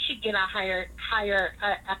 He should get a higher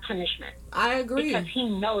punishment. I agree. Because he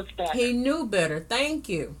knows better. He knew better. Thank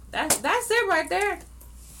you. That's it right there.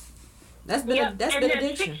 That's benediction. And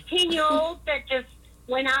the 16-year-old that just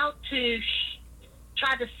went out to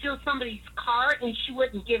try to steal somebody's car and she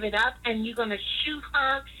wouldn't give it up, and you're going to shoot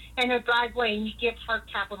her in her driveway, and you give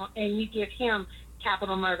him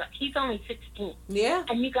capital murder. He's only 16. Yeah.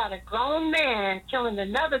 And you got a grown man killing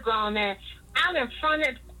another grown man out in front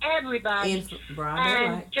of everybody,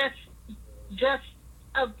 and just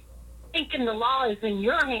thinking the law is in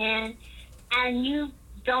your hand, and you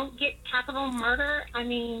don't get capital murder. I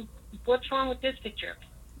mean, what's wrong with this picture?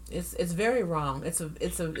 It's very wrong. It's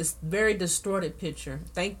very distorted picture.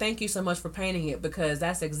 Thank you so much for painting it, because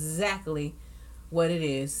that's exactly what it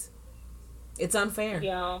is. It's unfair.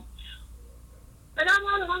 Yeah. But I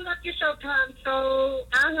want to hold up your show time, so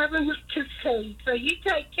I have enough to say. So you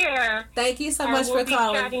take care. Thank you so much for calling.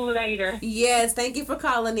 We'll be chatting later. Yes, thank you for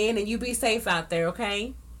calling in, and you be safe out there,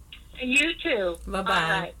 okay? You too.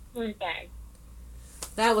 Bye-bye. All right. Bye.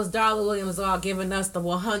 That was Darla Williams all giving us the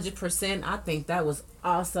 100%. I think that was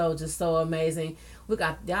also just so amazing. We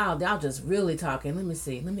got y'all just really talking. Let me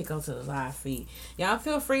see. Let me go to the live feed. Y'all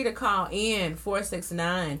feel free to call in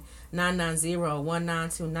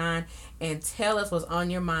 469-990-1929 and tell us what's on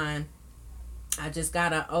your mind. I just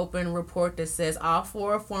got an open report that says all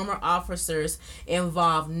 4 former officers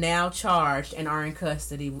involved now charged and are in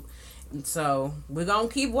custody. So we're going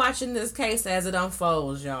to keep watching this case as it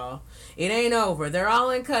unfolds, y'all. It ain't over. They're all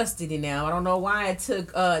in custody now. I don't know why it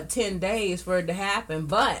took 10 days for it to happen,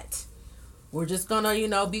 but we're just going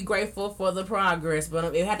to, be grateful for the progress.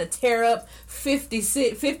 But it had to tear up 50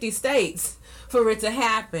 states for it to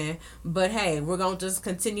happen. But hey, we're going to just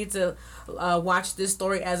continue to watch this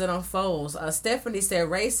story as it unfolds. Stephanie said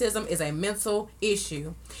racism is a mental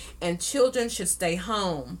issue and children should stay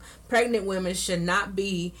home. Pregnant women should not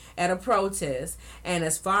be at a protest. And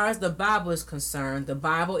as far as the Bible is concerned, the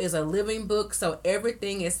Bible is a living book, so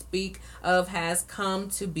everything it speaks of has come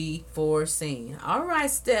to be foreseen. All right,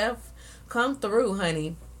 Steph, come through,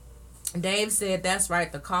 honey. Dave said that's right.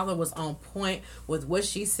 The caller was on point with what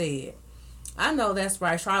she said. I know that's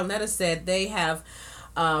right. Charlotte said they have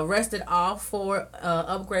arrested all 4,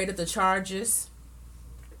 upgraded the charges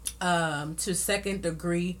to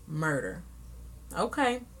second-degree murder.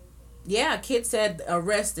 Okay. Yeah, Kit said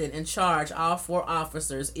arrested and charged all 4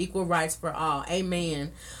 officers. Equal rights for all.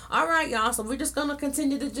 Amen. All right, y'all. So we're just going to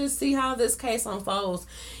continue to just see how this case unfolds.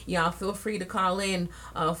 Y'all feel free to call in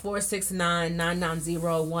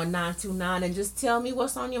 469-990-1929 and just tell me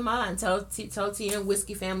what's on your mind. Tell T and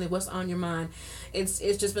Whiskey family what's on your mind. It's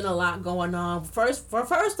just been a lot going on. First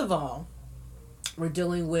of all, we're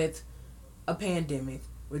dealing with a pandemic.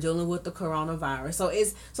 We're dealing with the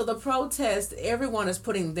coronavirus. So the protest, everyone is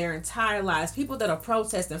putting their entire lives. People that are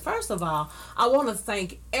protesting. First of all, I want to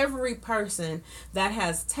thank every person that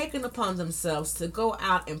has taken upon themselves to go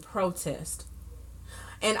out and protest.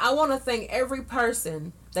 And I want to thank every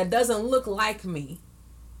person that doesn't look like me.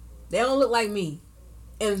 They don't look like me.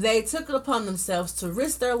 And they took it upon themselves to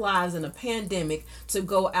risk their lives in a pandemic to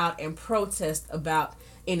go out and protest about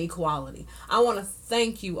inequality. I want to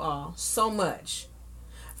thank you all so much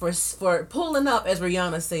for pulling up, as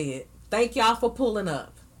Rihanna said. Thank y'all for pulling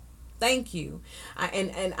up. Thank you.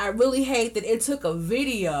 And I really hate that it took a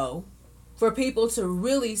video for people to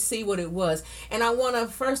really see what it was. And I want to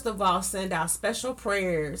first of all send out special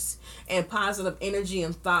prayers and positive energy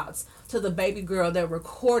and thoughts to the baby girl that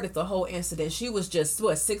recorded the whole incident. She was just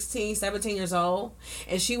 16, 17 years old,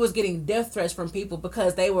 and she was getting death threats from people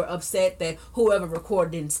because they were upset that whoever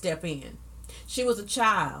recorded didn't step in. She was a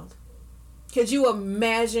child. Could you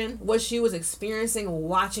imagine what she was experiencing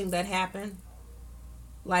watching that happen?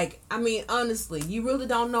 Like, I mean, honestly, you really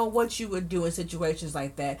don't know what you would do in situations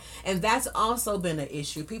like that. And that's also been an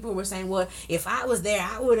issue. People were saying, well, if I was there,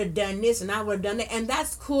 I would have done this and I would have done that. And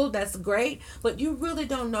that's cool. That's great. But you really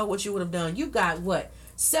don't know what you would have done. You got what?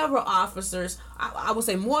 Several officers. I would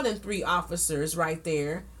say more than 3 officers right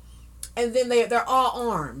there. And then they're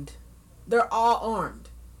all armed. They're all armed.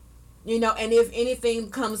 You know, and if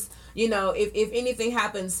anything comes, you know, if anything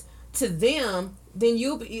happens to them, then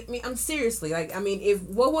you'll be, I mean, I'm seriously, like, I mean,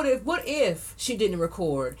 what if she didn't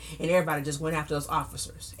record and everybody just went after those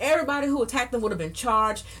officers? Everybody who attacked them would have been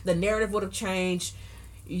charged. The narrative would have changed.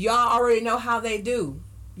 Y'all already know how they do.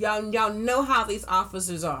 Y'all know how these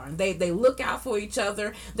officers are. They look out for each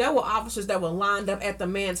other. There were officers that were lined up at the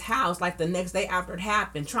man's house like the next day after it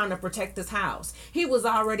happened, trying to protect his house. He was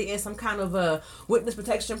already in some kind of a witness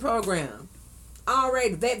protection program.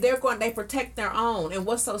 Already, they protect their own. And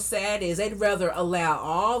what's so sad is they'd rather allow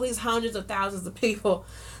all these hundreds of thousands of people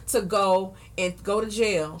to go to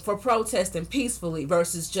jail for protesting peacefully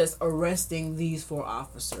versus just arresting these 4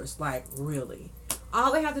 officers. Like, really?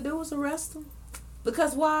 All they have to do is arrest them.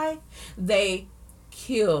 Because why? They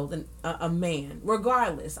killed a man.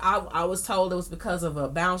 Regardless, I was told it was because of a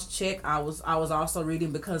bounce check. I was also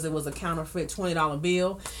reading because it was a counterfeit $20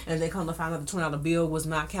 bill, and they come to find out the $20 bill was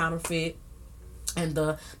not counterfeit. And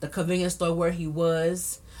the convenience store where he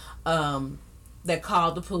was, that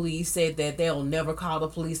called the police, said that they'll never call the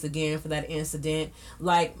police again for that incident.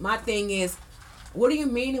 Like, my thing is, what do you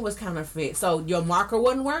mean it was counterfeit? So your marker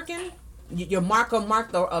wasn't working? Your marker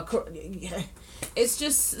marked the... It's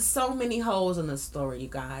just so many holes in the story, you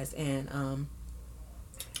guys. And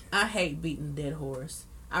I hate beating a dead horse.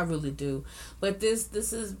 I really do. But this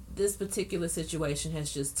particular situation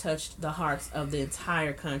has just touched the hearts of the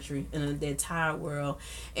entire country and the entire world.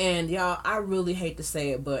 And y'all, I really hate to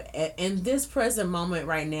say it, but in this present moment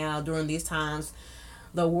right now, during these times,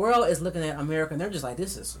 the world is looking at America and they're just like,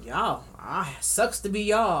 this is y'all. Sucks to be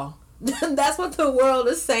y'all. That's what the world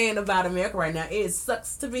is saying about America right now. It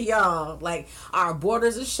sucks to be y'all. Like, our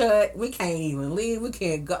borders are shut. We can't even leave. We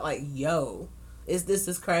can't go. Like, yo, this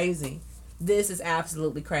is crazy. This is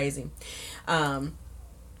absolutely crazy.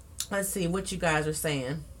 Let's see what you guys are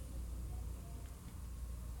saying.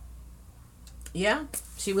 Yeah,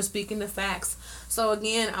 she was speaking the facts. So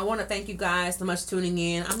again, I want to thank you guys so much for tuning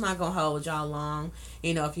in. I'm not going to hold y'all long.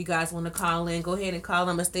 You know, if you guys want to call in, go ahead and call.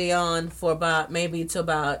 I'm going to stay on for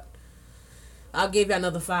I'll give you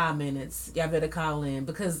another 5 minutes. Y'all better call in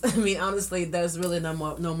because, I mean, honestly, there's really no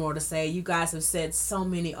more to say. You guys have said so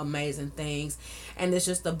many amazing things, and it's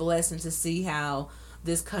just a blessing to see how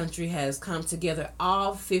this country has come together.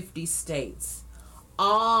 All 50 states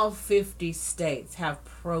have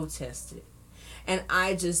protested, and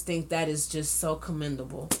I just think that is just so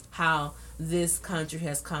commendable how this country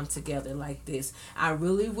has come together like this. I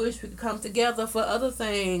really wish we could come together for other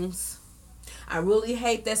things. I really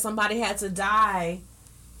hate that somebody had to die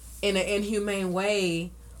in an inhumane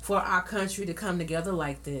way for our country to come together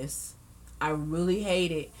like this. I really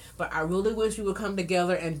hate it. But I really wish we would come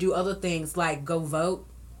together and do other things like go vote.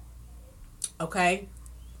 Okay?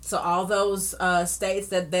 So all those states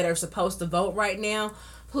that are supposed to vote right now,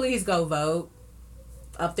 please go vote.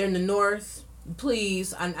 Up there in the north,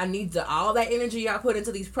 please. I need all that energy y'all put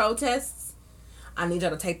into these protests. I need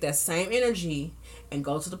y'all to take that same energy and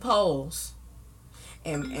go to the polls.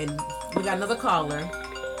 And we got another caller.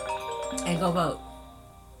 And go vote.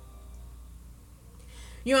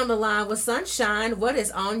 You're on the line with Sunshine. What is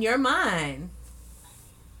on your mind?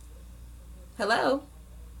 Hello?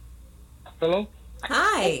 Hello?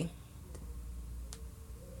 Hi.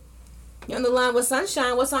 You're on the line with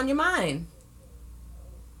Sunshine. What's on your mind?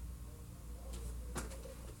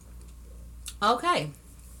 Okay.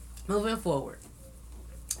 Moving forward.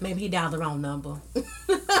 Maybe he dialed the wrong number.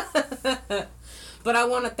 But I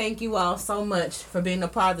want to thank you all so much for being a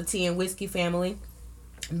part of the Tea and Whiskey family.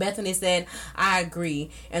 Bethany said, I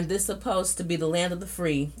agree. And this supposed to be the land of the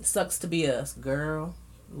free. Sucks to be us. Girl,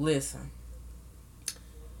 listen.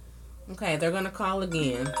 Okay, they're going to call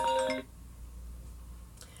again.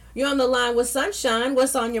 You're on the line with Sunshine.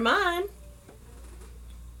 What's on your mind?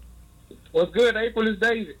 What's good, April? It's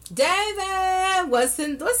David. David! What's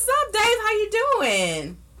up, Dave? How you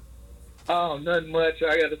doing? Oh, nothing much.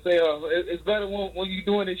 I got to say, it's better when you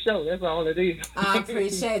doing this show. That's all it is. I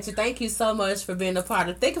appreciate you. Thank you so much for being a part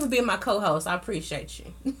of it. Thank you for being my co-host. I appreciate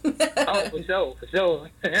you. Oh, for sure.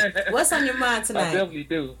 What's on your mind tonight? I definitely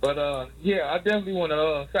do. But, I definitely want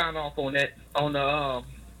to sign off on that, on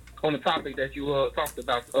the topic that you talked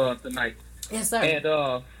about tonight. Yes, sir. And,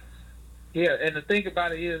 and the thing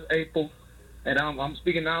about it is, April, and I'm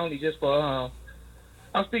speaking not only just for...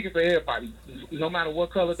 I'm speaking for everybody. No matter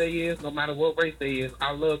what color they is, no matter what race they is,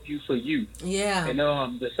 I love you for you. Yeah. And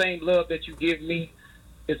the same love that you give me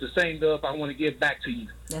is the same love I want to give back to you.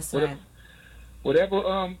 That's right.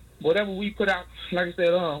 Whatever we put out, like I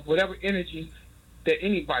said, whatever energy that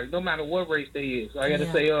anybody, no matter what race they is, I got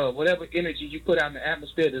to say, whatever energy you put out in the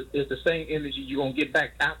atmosphere is the same energy you're going to get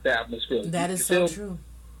back out the atmosphere. That is so true.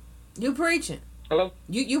 You preaching. Hello?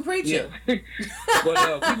 You preaching. Yeah.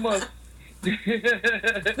 But we must...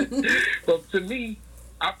 But to me,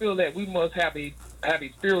 I feel that we must have a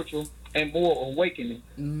spiritual and moral awakening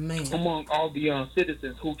among all the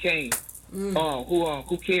citizens who came,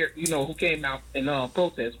 who cared, who came out and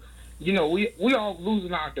protest. We all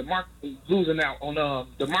losing out on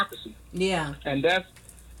democracy. Yeah, and that's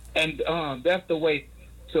the way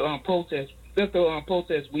to protest. That's the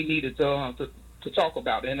protest we needed to talk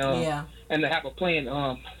about and to have a plan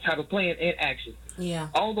in action. Yeah.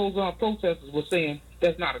 All those protesters were saying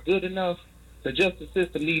that's not good enough. The justice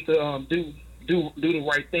system needs to do the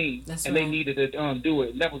right thing, they needed to do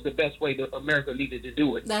it. And that was the best way that America needed to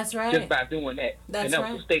do it. That's right. Just by doing that. And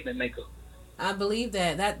that was a statement maker. I believe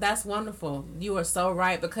that's wonderful. You are so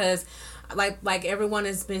right because, like everyone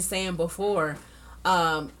has been saying before,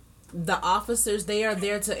 the officers, they are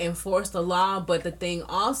there to enforce the law. But the thing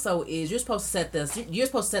also is, you're supposed to set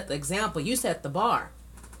the example. You set the bar.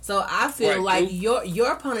 So I feel like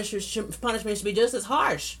your punishment should be just as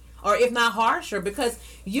harsh, or if not harsher, because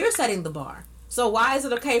you're setting the bar. So why is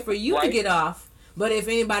it okay for you to get off, but if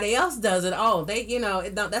anybody else does it,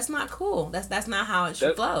 that's not cool. That's not how it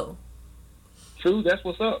should flow. True. That's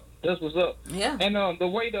what's up. Yeah. And the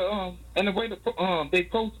way the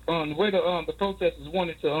protesters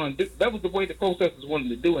wanted to do, that was the way the protesters wanted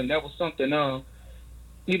to do, and that was something that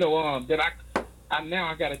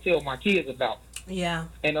I got to tell my kids about. Yeah.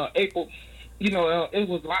 And April, it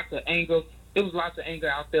was lots of anger. It was lots of anger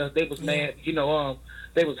out there. They was mad.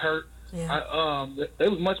 They was hurt. Yeah. They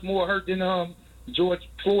was much more hurt than George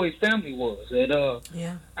Floyd's family was. And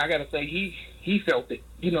I gotta say he felt it.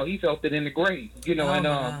 He felt it in the grave. And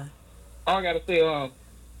all I gotta say,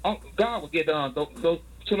 God would get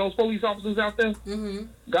those police officers out there. Mm-hmm.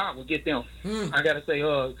 God will get them. I gotta say,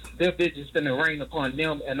 their vengeance finna rain upon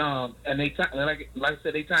them, and they like I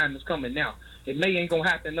said, their time is coming now. It ain't gonna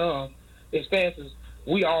happen as fast as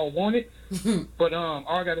we all want it, but all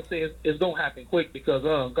I gotta say is it's gonna happen quick because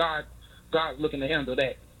God's looking to handle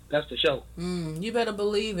that. That's for sure. You better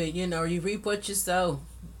believe it. You reap what you sow.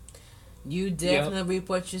 You definitely reap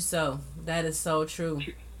what you sow. That is so true.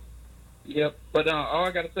 Yep. But all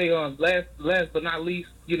I gotta say, last but not least,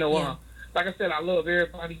 like I said, I love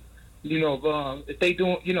everybody. If they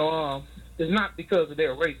doing, it's not because of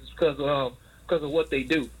their race. It's because of what they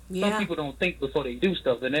do. Yeah. Some people don't think before they do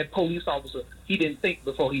stuff, and that police officer, he didn't think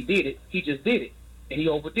before he did it. He just did it, and he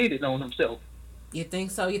overdid it on himself. You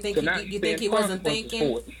think so? You think he wasn't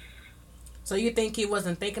thinking? So you think he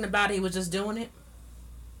wasn't thinking about it? He was just doing it?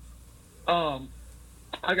 I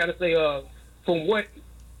gotta say, from what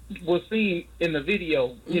was seen in the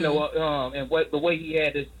video, and what the way he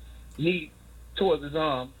had his knee towards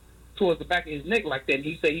the back of his neck like that, and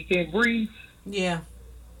he said he can't breathe. Yeah.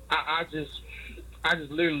 I just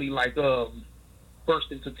literally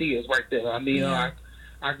burst into tears right there. I mean, I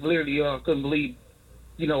literally couldn't believe,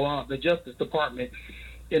 the Justice Department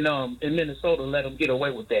in Minnesota let him get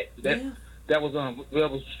away with that. That was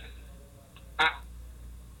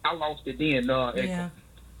I lost it then. Yeah.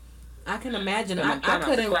 I can imagine. I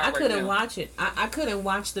couldn't watch it. I couldn't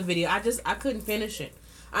watch the video. I couldn't finish it.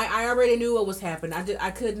 I already knew what was happening.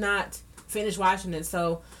 I could not finish watching it.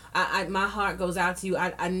 So my heart goes out to you.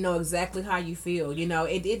 I know exactly how you feel.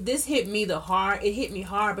 This hit me It hit me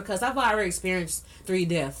hard because I've already experienced 3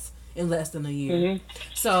 deaths in less than a year. Mm-hmm.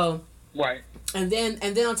 So right. And then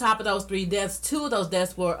on top of those 3 deaths, 2 of those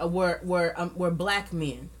deaths were black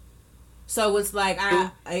men. So it's like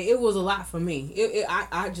it was a lot for me.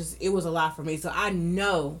 It was a lot for me. So I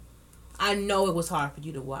know it was hard for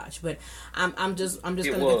you to watch, but I'm just going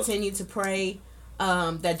to continue to pray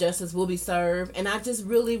that justice will be served, and I just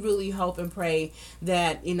really, really hope and pray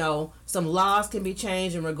that some laws can be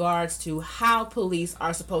changed in regards to how police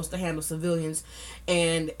are supposed to handle civilians,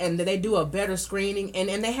 and that they do a better screening,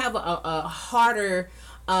 and they have a harder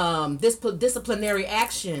disciplinary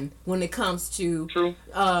action when it comes to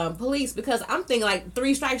police, because I'm thinking like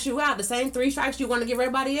 3 strikes you out, the same 3 strikes you want to give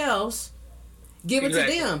everybody else, give it to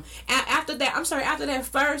them. After that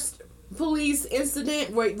first police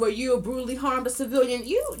incident where you brutally harmed a civilian,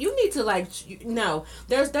 you need to no,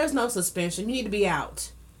 there's no suspension. You need to be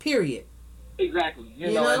out. Period. Exactly.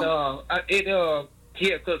 You know? And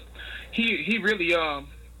because he really I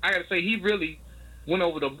gotta say he really went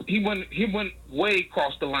over he went way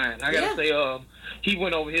across the line. I gotta say he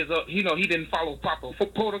went over his he didn't follow proper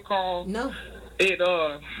protocol. No.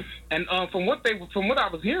 And from what I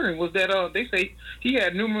was hearing was that they say he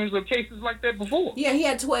had numerous of cases like that before. Yeah, he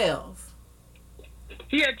had 12.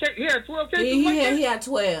 He had 12 cases. He had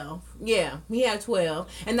 12. Yeah, he had 12,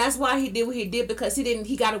 and that's why he did what he did, because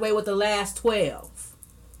he got away with the last 12.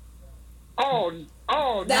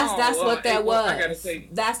 That's what that was. I gotta say,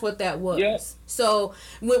 that's what that was. Yeah. So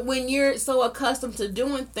when you're so accustomed to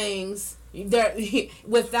doing things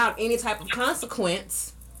without any type of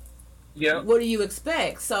consequence, what do you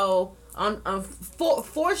expect? So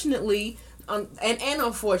fortunately, and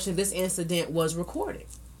unfortunately, this incident was recorded.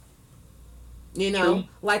 True.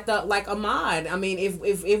 like Ahmaud. I mean,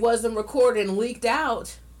 if it wasn't recorded and leaked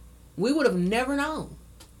out, we would have never known,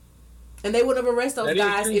 and they would have arrested those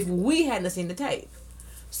guys if we hadn't seen the tape.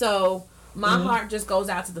 So my heart just goes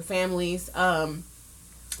out to the families.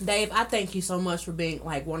 Dave, I thank you so much for being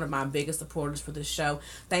like one of my biggest supporters for this show.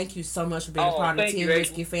 Thank you so much for being part of the Team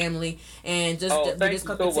Whiskey family, and just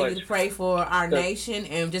continue to pray for our nation,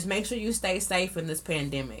 and just make sure you stay safe in this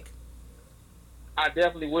pandemic. I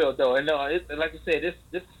definitely will, though, and like I said,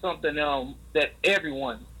 this is something that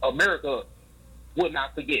everyone, America, would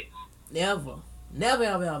not forget. Never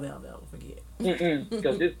forget.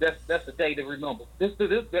 Because that's a day to remember.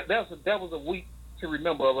 That was a week to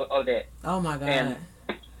remember of that. Oh my God! And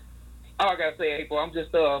all I gotta say, April, I'm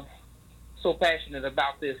just so passionate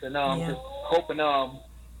about this, and just hoping,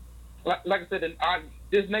 like I said,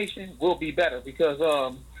 this nation will be better,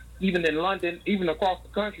 because even in London, even across the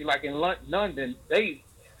country, like in London, they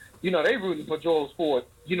rooting for George Floyd.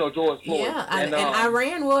 George Floyd. Yeah, and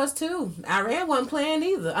Iran was too. Iran wasn't playing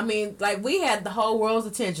either. I mean, like, we had the whole world's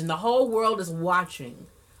attention. The whole world is watching.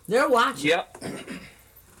 They're watching. Yep.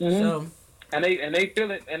 So, and they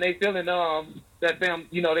feeling that them.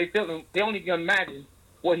 They feeling. They only can imagine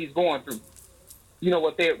what he's going through.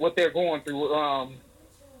 What they're going through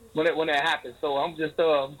when that happens. So I'm just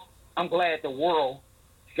I'm glad the world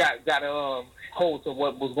got a hold to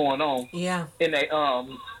what was going on. Yeah. In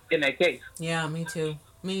that case. Yeah, me too.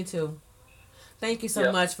 Thank you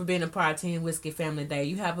so much for being a part of Team Whiskey Family Day.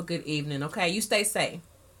 You have a good evening, okay? You stay safe.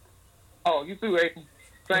 Oh, you too, April.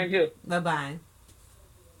 Same here. Bye-bye.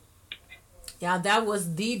 Y'all, that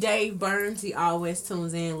was the Dave Burns. He always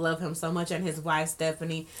tunes in. Love him so much. And his wife,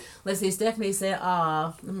 Stephanie. Let's see. Stephanie said,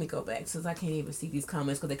 let me go back since I can't even see these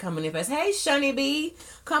comments because they're coming in fast. Hey, Shunny B.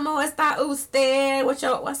 ¿Cómo está usted?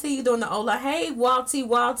 I see you doing the hola. Hey,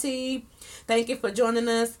 Walty. Thank you for joining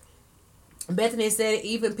us. Bethany said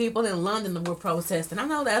even people in London were protesting. I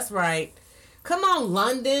know that's right. Come on,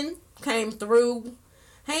 London. Came through.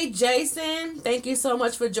 Hey, Jason. Thank you so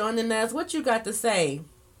much for joining us. What you got to say?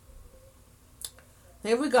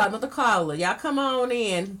 Here we go, another caller. Y'all come on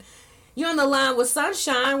in. You on the line with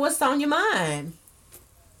Sunshine. What's on your mind?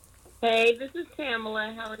 Hey, this is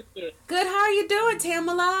Tamala. How are you? Good. How are you doing,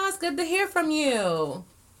 Tamala? It's good to hear from you.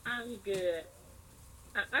 I'm good.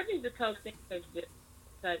 I think the whole thing has just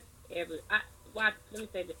touched let me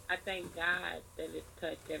say this. I thank God that it's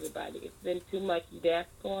touched everybody. It's been too much death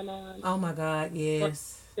going on. Oh my God,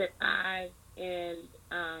 yes. I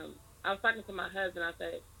was talking to my husband. I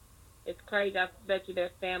said, it's crazy. I bet you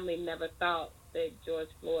their family never thought that George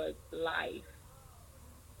Floyd's life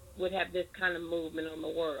would have this kind of movement on the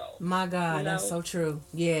world. My God, that's so true.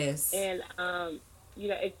 Yes. And,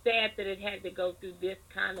 it's sad that it had to go through this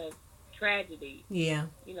kind of tragedy. Yeah.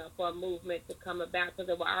 For a movement to come about, because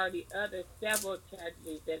there were already several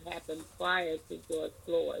tragedies that happened prior to George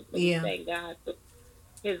Floyd. But thank God for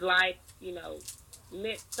his life,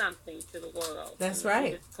 meant something to the world. That's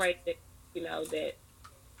right. Just pray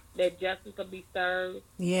that justice will be served.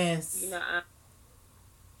 Yes.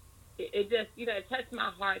 it just, it touched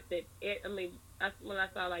my heart that that's when I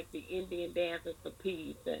saw like the Indian dances for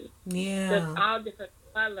peace and just all different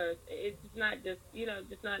colors. It's not just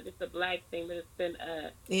a black thing, but it's been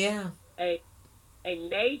a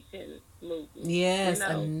nation movement. Yes,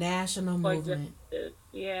 a national movement. Justice.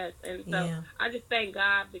 Yes, and so I just thank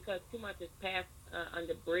God because too much has passed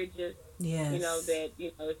under bridges. Yes,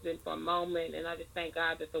 it's been for a moment, and I just thank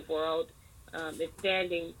God that the world is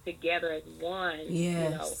standing together as one.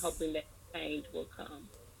 Yes, hoping that change will come.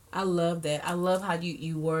 I love that. I love how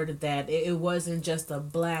you worded that. It wasn't just a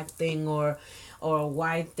black thing or a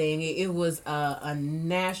white thing. It was a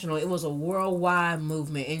national. It was a worldwide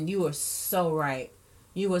movement, and you were so right.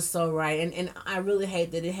 You were so right, and I really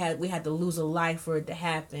hate that we had to lose a life for it to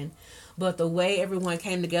happen, but the way everyone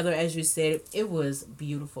came together, as you said, it was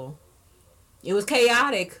beautiful. It was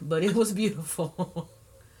chaotic, but it was beautiful.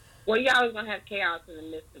 Well, you always gonna have chaos in the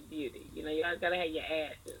midst of beauty. You always gotta have your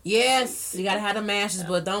ashes. Yes, you gotta have them ashes,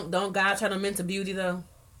 but don't God turn them into beauty though.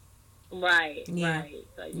 Right. So you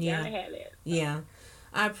gotta have that. Yeah.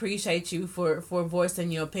 I appreciate you for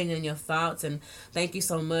voicing your opinion, your thoughts, and thank you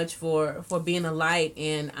so much for being a light.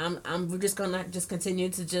 And we're just gonna continue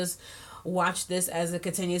to just watch this as it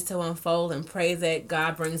continues to unfold and pray that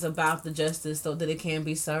God brings about the justice so that it can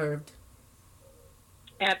be served.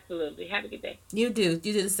 Absolutely. Have a good day. You do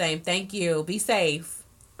the same. Thank you. Be safe.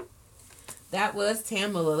 That was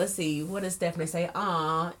Tamala. Let's see. What does Stephanie say?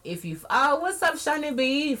 What's up, Shani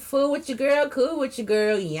B? Fool with your girl, cool with your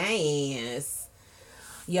girl. Yes.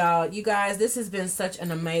 Y'all, you guys, this has been such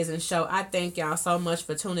an amazing show. I thank y'all so much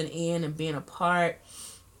for tuning in and being a part.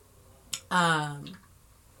 Y'all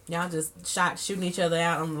just shooting each other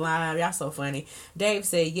out on the live. Y'all so funny. Dave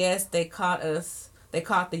said, yes, they caught us. They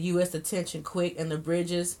caught the U.S. attention quick, and the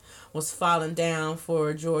bridges was falling down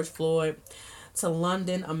for George Floyd. To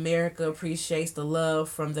London, America appreciates the love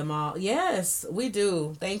from them all. Yes, we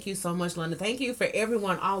do. Thank you so much, London. Thank you for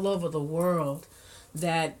everyone all over the world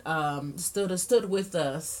that stood with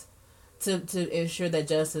us to ensure that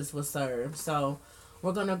justice was served. So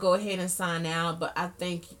we're going to go ahead and sign out, but I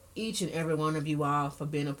thank each and every one of you all for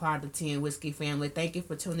being a part of the Tea and Whiskey family. Thank you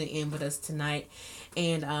for tuning in with us tonight,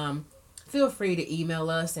 and feel free to email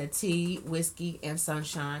us at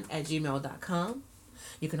teawhiskeyandsunshine@gmail.com.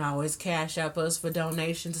 You can always cash up us for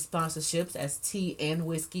donations and sponsorships as Tea and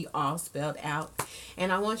Whiskey, all spelled out.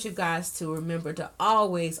 And I want you guys to remember to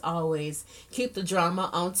always, always keep the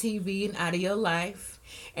drama on TV and out of your life.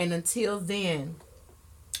 And until then,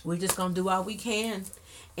 we're just going to do all we can.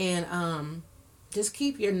 And just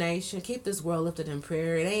keep your nation, keep this world lifted in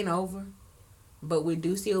prayer. It ain't over. But we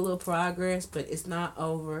do see a little progress, but it's not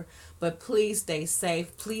over. But please stay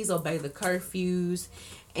safe. Please obey the curfews.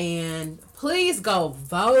 And please go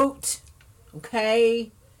vote.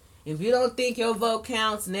 Okay? If you don't think your vote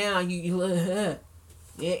counts now, you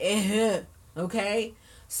okay?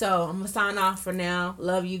 So I'm going to sign off for now.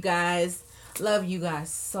 Love you guys. Love you guys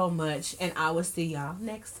so much. And I will see y'all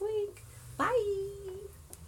next week. Bye.